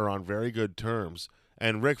Bret are on very good terms,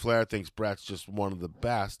 and Ric Flair thinks Bret's just one of the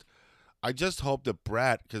best. I just hope that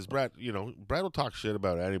Bret, because Bret will talk shit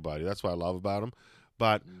about anybody. That's what I love about him.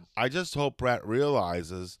 But I just hope Bret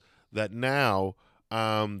realizes that now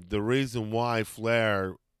the reason why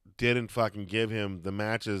Flair didn't fucking give him the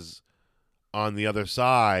matches on the other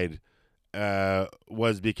side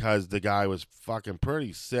was because the guy was fucking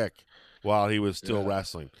pretty sick while he was still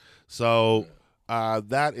wrestling. So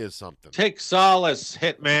that is something. Take solace,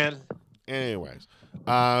 Hitman. Anyways.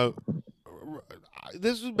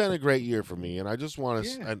 This has been a great year for me, and I just want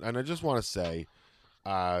to say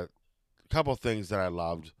a couple things that I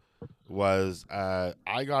loved was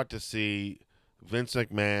I got to see Vince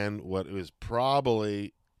McMahon, what was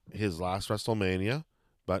probably his last WrestleMania,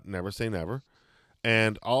 but never say never,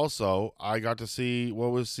 and also I got to see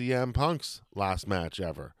what was CM Punk's last match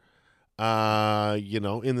ever.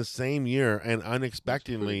 In the same year, and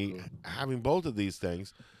unexpectedly having both of these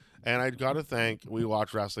things. And I've got to thank We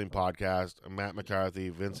Watch Wrestling Podcast, Matt McCarthy,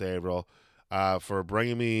 Vince Averill, for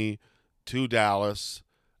bringing me to Dallas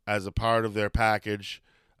as a part of their package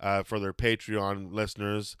for their Patreon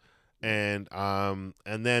listeners, and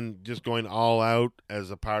then just going all out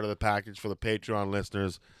as a part of the package for the Patreon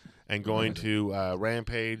listeners, and going to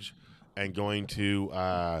Rampage, and going to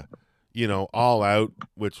All Out,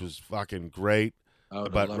 which was fucking great.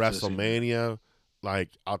 But WrestleMania,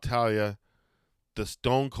 I'll tell you. The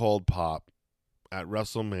Stone Cold Pop at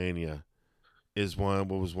WrestleMania was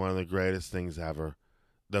one of the greatest things ever.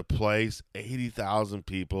 The place, 80,000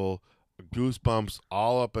 people, goosebumps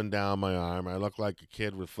all up and down my arm. I look like a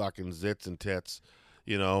kid with fucking zits and tits,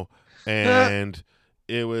 and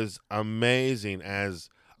it was amazing. As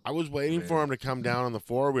I was waiting for him to come down on the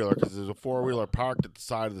four-wheeler, because there's a four-wheeler parked at the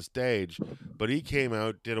side of the stage, but he came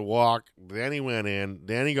out, did a walk, then he went in,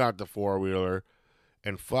 then he got the four-wheeler.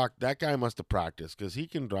 And fuck, that guy must have practiced, because he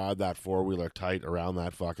can drive that four-wheeler tight around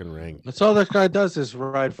that fucking ring. That's all that guy does is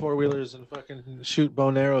ride four-wheelers and fucking shoot bow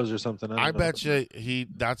and arrows or something. I bet you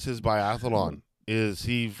that's his biathlon, is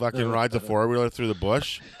he fucking rides a four-wheeler through the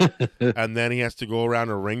bush, and then he has to go around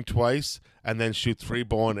a ring twice, and then shoot 3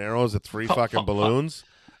 bow and arrows at 3 fucking balloons,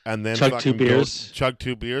 and then Chug fucking 2 beers. chug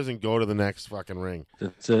 2 beers, and go to the next fucking ring.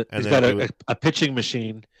 That's it. And He's then got do a pitching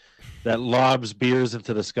machine that lobs beers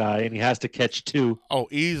into the sky, and he has to catch 2. Oh,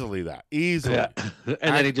 easily. Yeah, and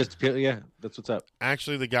then he just that's what's up.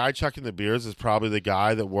 Actually, the guy chucking the beers is probably the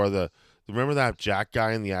guy that wore the. Remember that Jack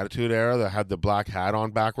guy in the Attitude Era that had the black hat on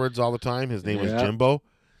backwards all the time? His name was Yeah. Jimbo.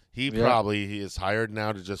 He Yeah. is hired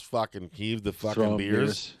now to just fucking heave the fucking Throwing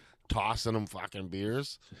beers, tossing them fucking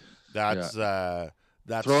beers. That's Throwing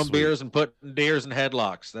sweet. beers and putting deers in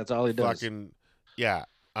headlocks. That's all he does. Fucking yeah.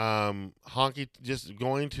 Honky just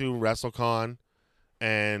going to WrestleCon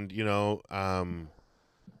and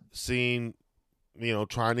seeing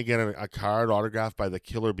trying to get a card autographed by the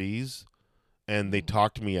Killer Bees, and they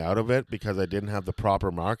talked me out of it because I didn't have the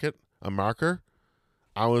proper marker.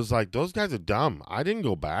 I was like, those guys are dumb. I didn't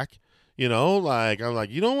go back. I'm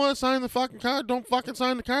like, you don't want to sign the fucking card? Don't fucking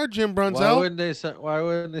sign the card, Jim Brunzell. Why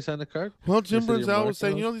wouldn't they sign the card? Well, Jim They said your Brunzell was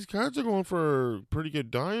mark saying, on these cards are going for a pretty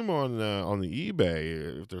good dime on the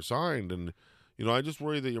eBay if they're signed, and I just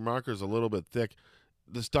worry that your marker's a little bit thick.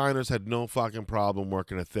 The Steiners had no fucking problem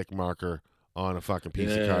working a thick marker on a fucking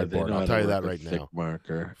piece of cardboard. I'll tell you that right now.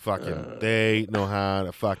 Marker. Fucking, they know how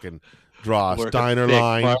to fucking draw a Work a Steiner thick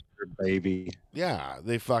line. marker, baby. Yeah,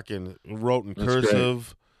 they fucking wrote in That's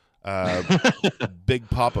cursive. Big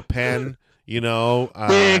Papa pen.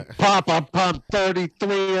 Big Papa Pump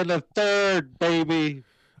 33 and a third, baby.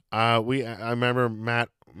 I remember Matt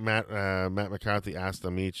McCarthy asked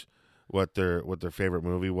them each what their favorite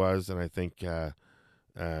movie was, and I think I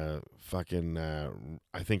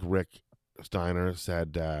think Rick Steiner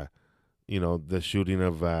said the shooting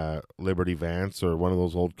of Liberty Vance, or one of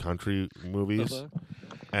those old country movies,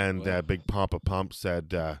 and Big Papa Pump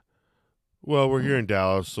said, well, we're here in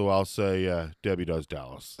Dallas, so I'll say Debbie Does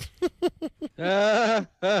Dallas.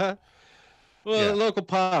 The local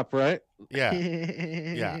pop, right? Yeah.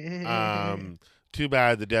 Yeah. Too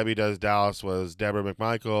bad the Debbie Does Dallas was Deborah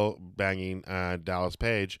McMichael banging Dallas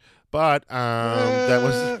Page, but that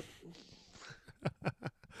was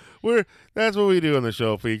that's what we do on the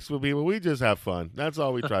show, freaks. We just have fun. That's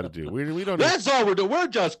all we try to do. We don't. That's all we're doing. We're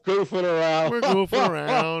just goofing around. We're goofing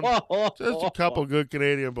around. Just a couple good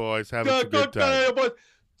Canadian boys having some good time. Canadian boys.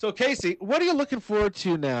 So Casey, what are you looking forward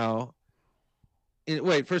to now?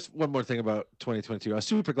 First, one more thing about 2022. I was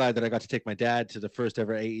super glad that I got to take my dad to the first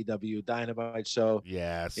ever AEW Dynamite show.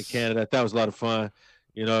 Yes. In Canada. That was a lot of fun.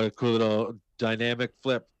 A cool little dynamic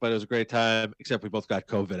flip, but it was a great time, except we both got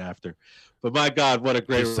COVID after. But my God, what a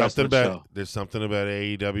great wrestling show. There's something about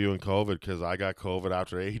AEW and COVID, because I got COVID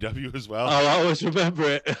after AEW as well. I'll always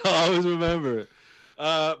remember it.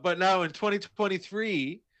 But now in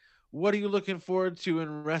 2023, what are you looking forward to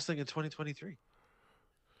in wrestling in 2023?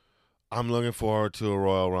 I'm looking forward to a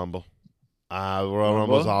Royal Rumble. Royal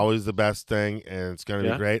Rumble is always the best thing, and it's going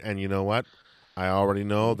to be great. And you know what? I already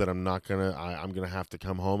know that I'm gonna have to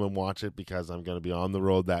come home and watch it because I'm gonna be on the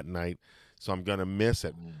road that night, so I'm gonna miss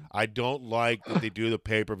it. I don't like that they do the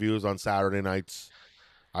pay-per-views on Saturday nights.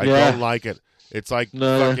 I don't like it. It's like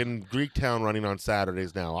fucking Greektown running on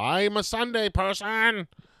Saturdays now. I'm a Sunday person.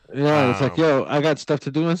 Yeah, it's like, yo, I got stuff to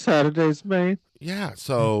do on Saturdays, man. Yeah,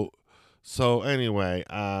 so anyway,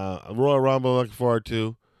 Royal Rumble looking forward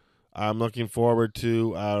to. I'm looking forward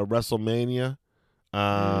to WrestleMania. The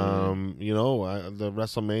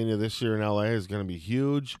WrestleMania this year in LA is going to be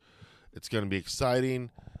huge. It's going to be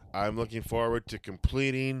exciting. I'm looking forward to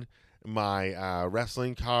completing my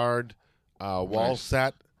wrestling card wall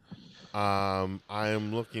set. I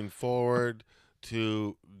am looking forward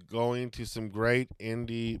to going to some great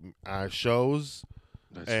indie shows.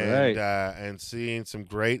 That's right. And seeing some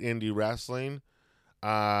great indie wrestling.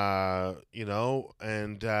 I'm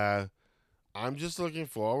just looking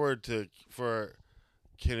forward for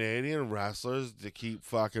Canadian wrestlers to keep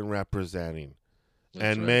fucking representing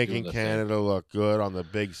making Canada look good on the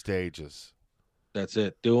big stages. That's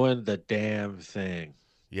it. Doing the damn thing.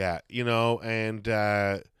 Yeah, and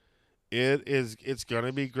it's going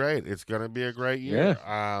to be great. It's going to be a great year.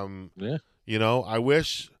 Yeah. I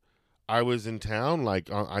wish I was in town.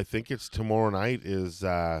 I think it's tomorrow night is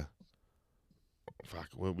it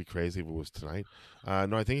would be crazy if it was tonight.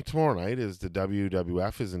 No, I think tomorrow night is the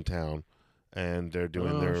WWF is in town. And they're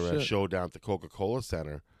doing their show down at the Coca-Cola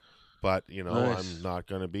Center. But, nice. I'm not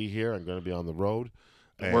going to be here. I'm going to be on the road.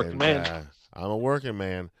 Working man. I'm a working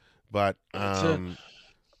man. But,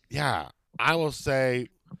 yeah, I will say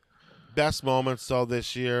best moments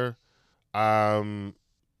this year. Fucking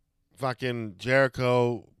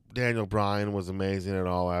Jericho, Daniel Bryan was amazing at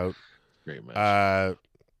All Out. Great match.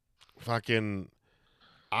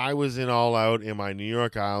 I was in All Out in my New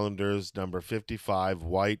York Islanders number 55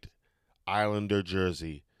 white Islander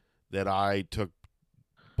jersey that I took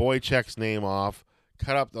Boychuk's name off,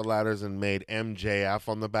 cut up the letters, and made MJF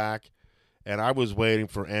on the back. And I was waiting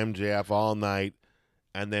for MJF all night.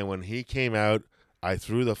 And then when he came out, I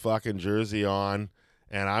threw the fucking jersey on,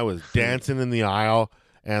 and I was dancing in the aisle.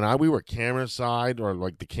 And we were camera side, or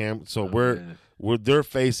like the cam. So they're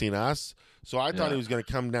facing us. So I thought he was going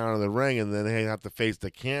to come down to the ring, and then he'd have to face the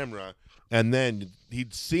camera, and then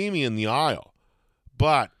he'd see me in the aisle.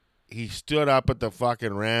 But he stood up at the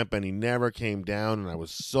fucking ramp, and he never came down, and I was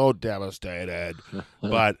so devastated.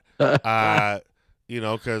 But, because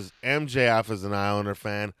MJF is an Islander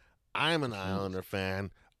fan. I'm an Islander fan.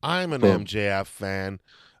 I'm an MJF fan.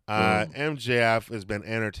 MJF has been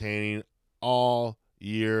entertaining all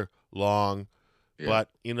year long. Yeah. But,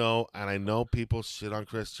 and I know people shit on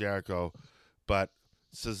Chris Jericho, but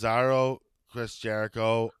Cesaro, Chris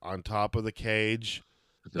Jericho on top of the cage,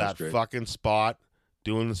 that fucking spot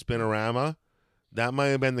doing the spinorama, that might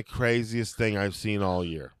have been the craziest thing I've seen all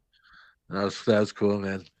year. That was cool,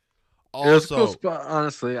 man. Also, it was a cool spot,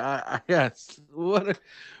 honestly.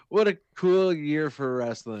 What a cool year for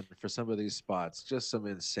wrestling for some of these spots. Just some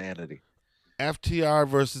insanity. FTR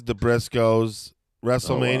versus the Briscoes,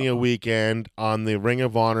 WrestleMania weekend on the Ring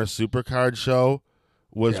of Honor Supercard show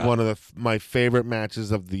was one of my favorite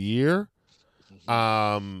matches of the year.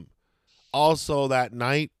 Also that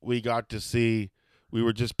night we got to see, we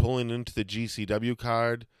were just pulling into the GCW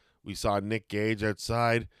card. We saw Nick Gage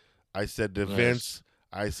outside. I said to Vince,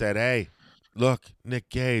 I said, "Hey, look, Nick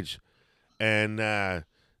Gage," and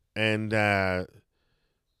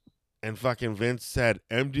fucking Vince said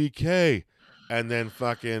MDK, and then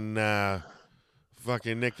fucking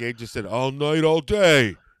Nick Gage just said all night, all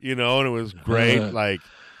day, and it was great. Like,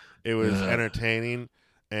 it was entertaining,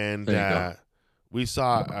 and we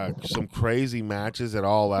saw some crazy matches at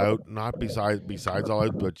All Out. Not besides All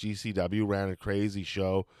Out, but GCW ran a crazy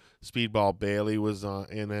show. Speedball Bailey was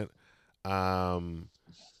in it.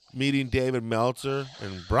 Meeting David Meltzer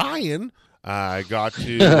and Brian. I got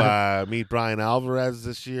to meet Brian Alvarez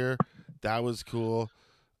this year. That was cool.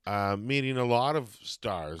 Meeting a lot of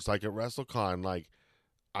stars, like at WrestleCon. Like,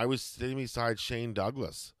 I was sitting beside Shane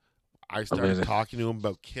Douglas. I started talking to him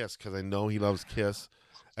about Kiss because I know he loves Kiss.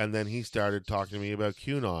 And then he started talking to me about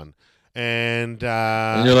QAnon. And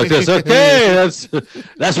you're like this, okay,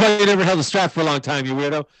 that's why you never held the strap for a long time, you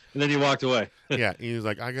weirdo. And then you walked away. Yeah, he was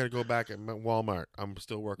like, I got to go back at Walmart. I'm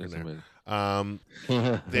still working there. I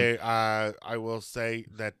will say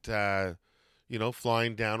that,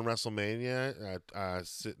 flying down WrestleMania,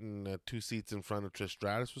 sitting 2 seats in front of Trish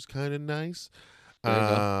Stratus was kind of nice.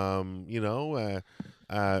 I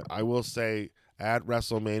will say at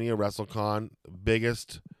WrestleMania, WrestleCon,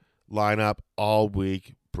 biggest lineup all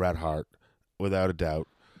week, Bret Hart, without a doubt.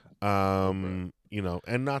 And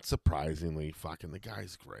not surprisingly, fucking the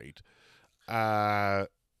guy's great. Who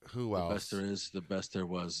else? The best there is, the best there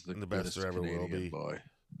was, the best there ever Canadian will be. Boy.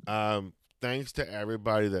 Thanks to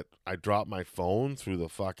everybody that I dropped my phone through the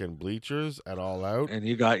fucking bleachers at All Out. And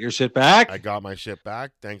you got your shit back? I got my shit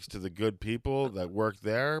back thanks to the good people that worked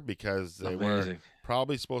there, because they were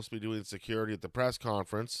probably supposed to be doing security at the press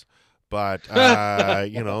conference. But,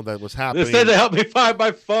 that was happening. Instead of help me find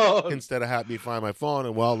my phone. Instead of help me find my phone.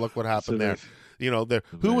 And, well, look what happened there.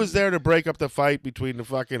 Who was there to break up the fight between the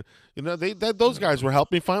fucking, those guys were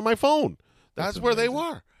helping me find my phone. That's where they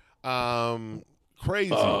were.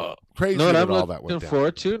 Crazy Know what that I'm all that went looking down.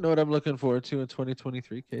 forward to? Know what I'm looking forward to in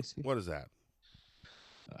 2023, Casey? What is that?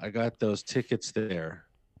 I got those tickets there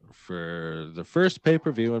for the first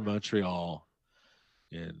pay-per-view in Montreal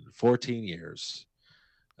in 14 years.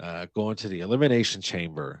 Going to the Elimination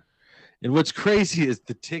Chamber. And what's crazy is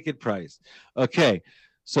the ticket price. Okay,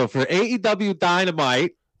 so for AEW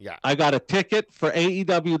Dynamite, I got a ticket for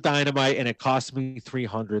AEW Dynamite, and it cost me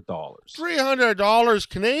 $300. $300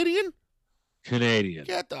 Canadian? Canadian.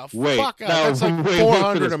 Get the fuck out. That's like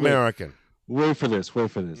 $400 American. Wait for this.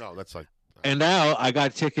 No, that's like. And now I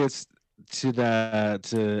got tickets to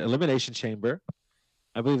Elimination Chamber.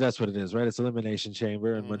 I believe that's what it is, right? It's Elimination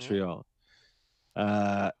Chamber in Montreal.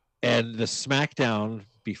 And the SmackDown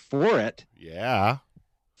before it. Yeah.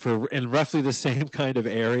 In roughly the same kind of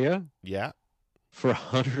area. Yeah. For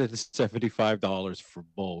 $175 for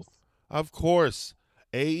both. Of course.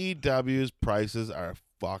 AEW's prices are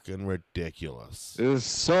fucking ridiculous. It is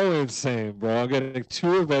so insane, bro. I'm getting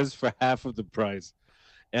 2 events for half of the price.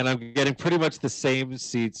 And I'm getting pretty much the same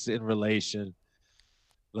seats in relation.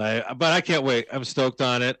 But I can't wait. I'm stoked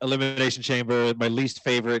on it. Elimination Chamber, my least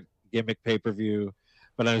favorite gimmick pay-per-view.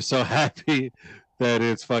 But I'm so happy that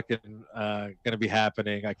it's fucking gonna be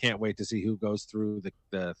happening. I can't wait to see who goes through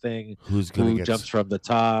the thing, who jumps from the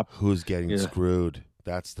top. Who's getting screwed?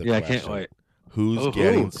 That's the question. question. I can't wait. Who's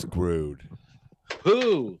getting screwed?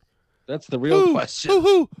 Who? That's the real question.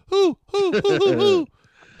 Who?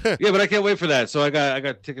 Yeah, but I can't wait for that. So I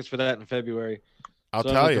got tickets for that in February. I'll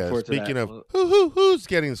tell you. Speaking of who's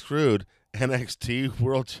getting screwed, NXT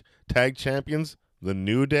World Tag Champions, The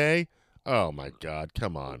New Day. Oh my God!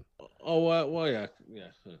 Come on. Oh well, yeah.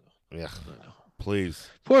 Please.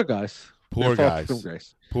 Poor guys. Poor guys.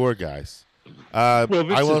 I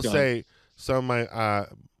will say some of my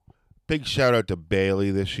big shout out to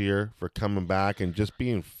Bayley this year for coming back and just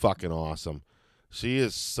being fucking awesome. She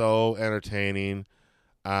is so entertaining.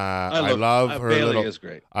 I love her. Bayley is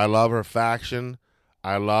great. I love her faction.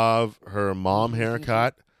 I love her mom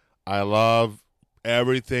haircut. I love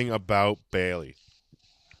everything about Bayley.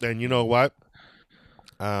 And you know what?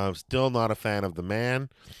 Still not a fan of the man.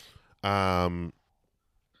 Yeah.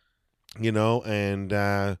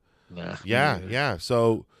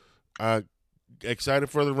 So, excited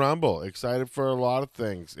for the Rumble. Excited for a lot of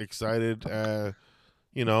things. Excited, that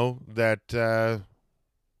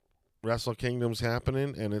Wrestle Kingdom's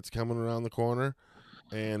happening and it's coming around the corner,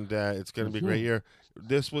 and it's going to be a great year.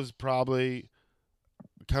 This was probably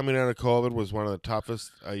coming out of COVID was one of the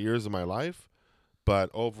toughest years of my life, but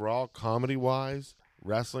overall, comedy-wise,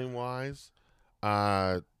 wrestling-wise,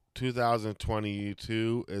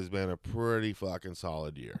 2022 has been a pretty fucking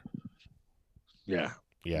solid year. Yeah.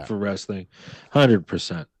 Yeah. For wrestling,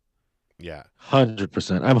 100%. Yeah.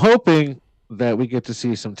 100%. I'm hoping that we get to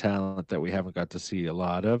see some talent that we haven't got to see a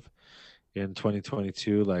lot of in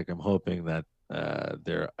 2022. Like, I'm hoping that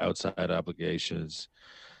their outside obligations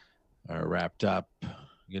are wrapped up.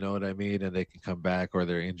 You know what I mean? And they can come back, or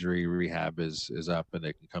their injury rehab is up and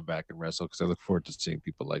they can come back and wrestle, because I look forward to seeing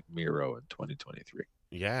people like Miro in 2023.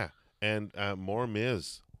 Yeah. And more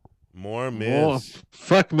Miz.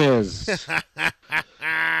 Fuck Miz.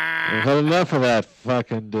 I've had enough of that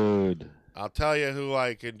fucking dude. I'll tell you who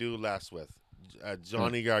I can do less with.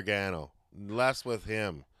 Johnny Gargano. Less with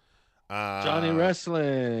him. Johnny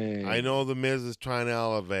Wrestling. I know the Miz is trying to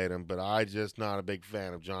elevate him, but I'm just not a big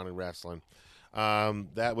fan of Johnny Wrestling.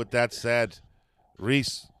 With that said,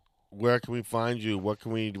 Reese, where can we find you? What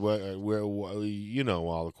can we? Where you know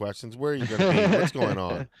all the questions. Where are you going to be? What's going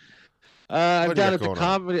on? I'm down at the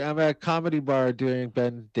comedy. I'm at a comedy bar doing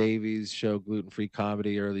Ben Davies' show, Gluten Free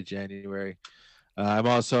Comedy, early January. I'm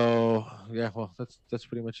also that's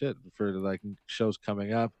pretty much it for like shows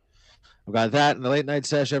coming up. I've got that in the late night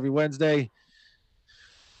sesh every Wednesday.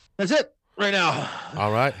 That's it right now.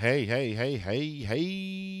 All right. Hey.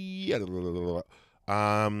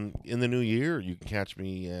 In the new year, you can catch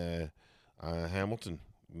me Hamilton.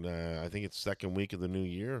 I think it's second week of the new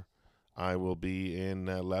year. I will be in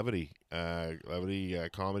Levity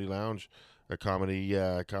Comedy Lounge, a comedy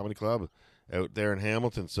club out there in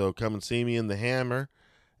Hamilton. So come and see me in the Hammer,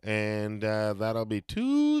 and that'll be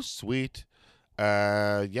too sweet.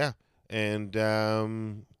 And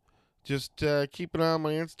just keep an eye on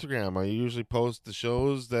my Instagram. I usually post the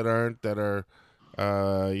shows that are out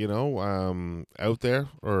there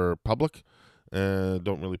or public.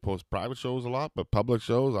 Don't really post private shows a lot, but public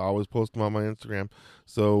shows, I always post them on my Instagram.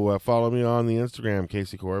 So follow me on the Instagram,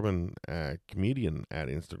 Casey Corbin, comedian at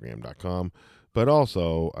Instagram.com. But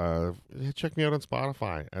also check me out on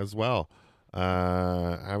Spotify as well.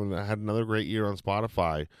 I had another great year on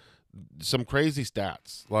Spotify. Some crazy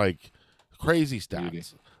stats.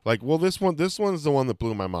 This one's the one that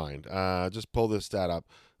blew my mind. Just pull this stat up.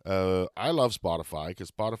 I love Spotify because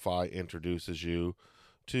Spotify introduces you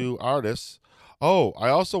to artists. Oh, I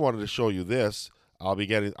also wanted to show you this.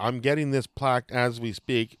 I'm getting this plaque as we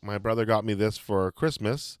speak. My brother got me this for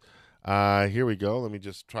Christmas. Here we go. Let me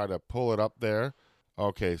just try to pull it up there.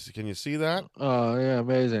 Okay, so can you see that? Oh, yeah,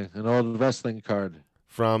 amazing. An old wrestling card.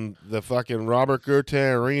 From the fucking Robert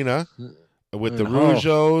Gurtin Arena with the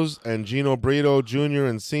Rougeaus and Gino Brito Jr.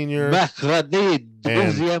 and Sr. Mercredi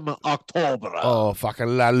 12 Octobre. Oh,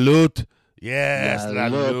 fucking La Lutte. Yes, La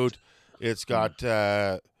Lutte. It's got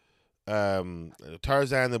Tarzan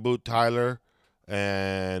the Boot Tyler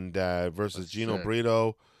and versus Gino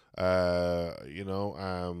Brito.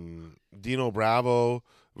 Dino Bravo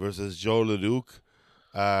versus Joe LeDuc.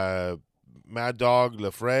 Mad Dog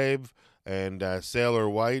Lefebvre and Sailor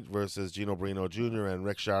White versus Gino Brito Jr. and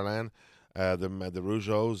Rick Charlin. The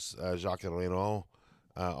Rougeaus, Jacques Reno,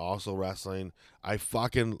 also wrestling.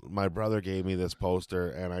 My brother gave me this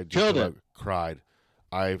poster and I just cried.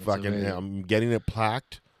 I'm getting it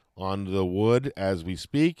plaqued on the wood as we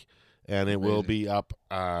speak, and it will be up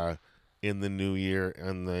in the new year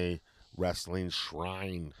in the Wrestling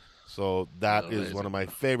Shrine. So that is one of my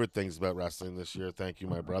favorite things about wrestling this year. Thank you,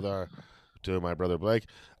 my brother, to my brother Blake.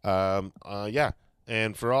 Yeah,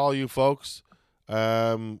 and for all you folks,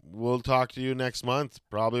 we'll talk to you next month,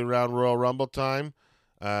 probably around Royal Rumble time.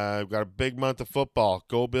 We've got a big month of football.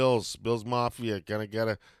 Go Bills. Bills Mafia. Gonna get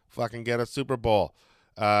a Super Bowl.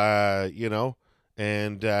 And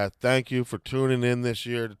thank you for tuning in this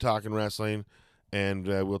year to Talking Wrestling. And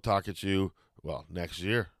we'll talk at you, next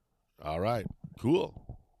year. All right.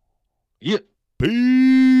 Cool. Yep.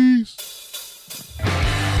 Peace.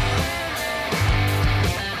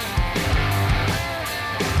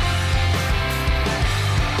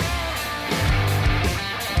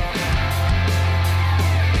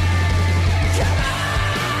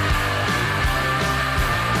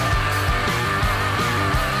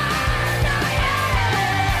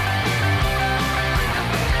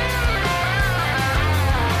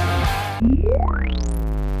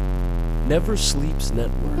 Never Sleeps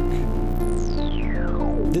Network.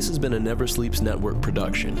 This has been a Never Sleeps Network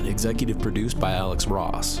production, executive produced by Alex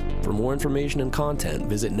Ross. For more information and content,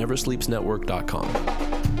 visit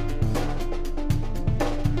neversleepsnetwork.com.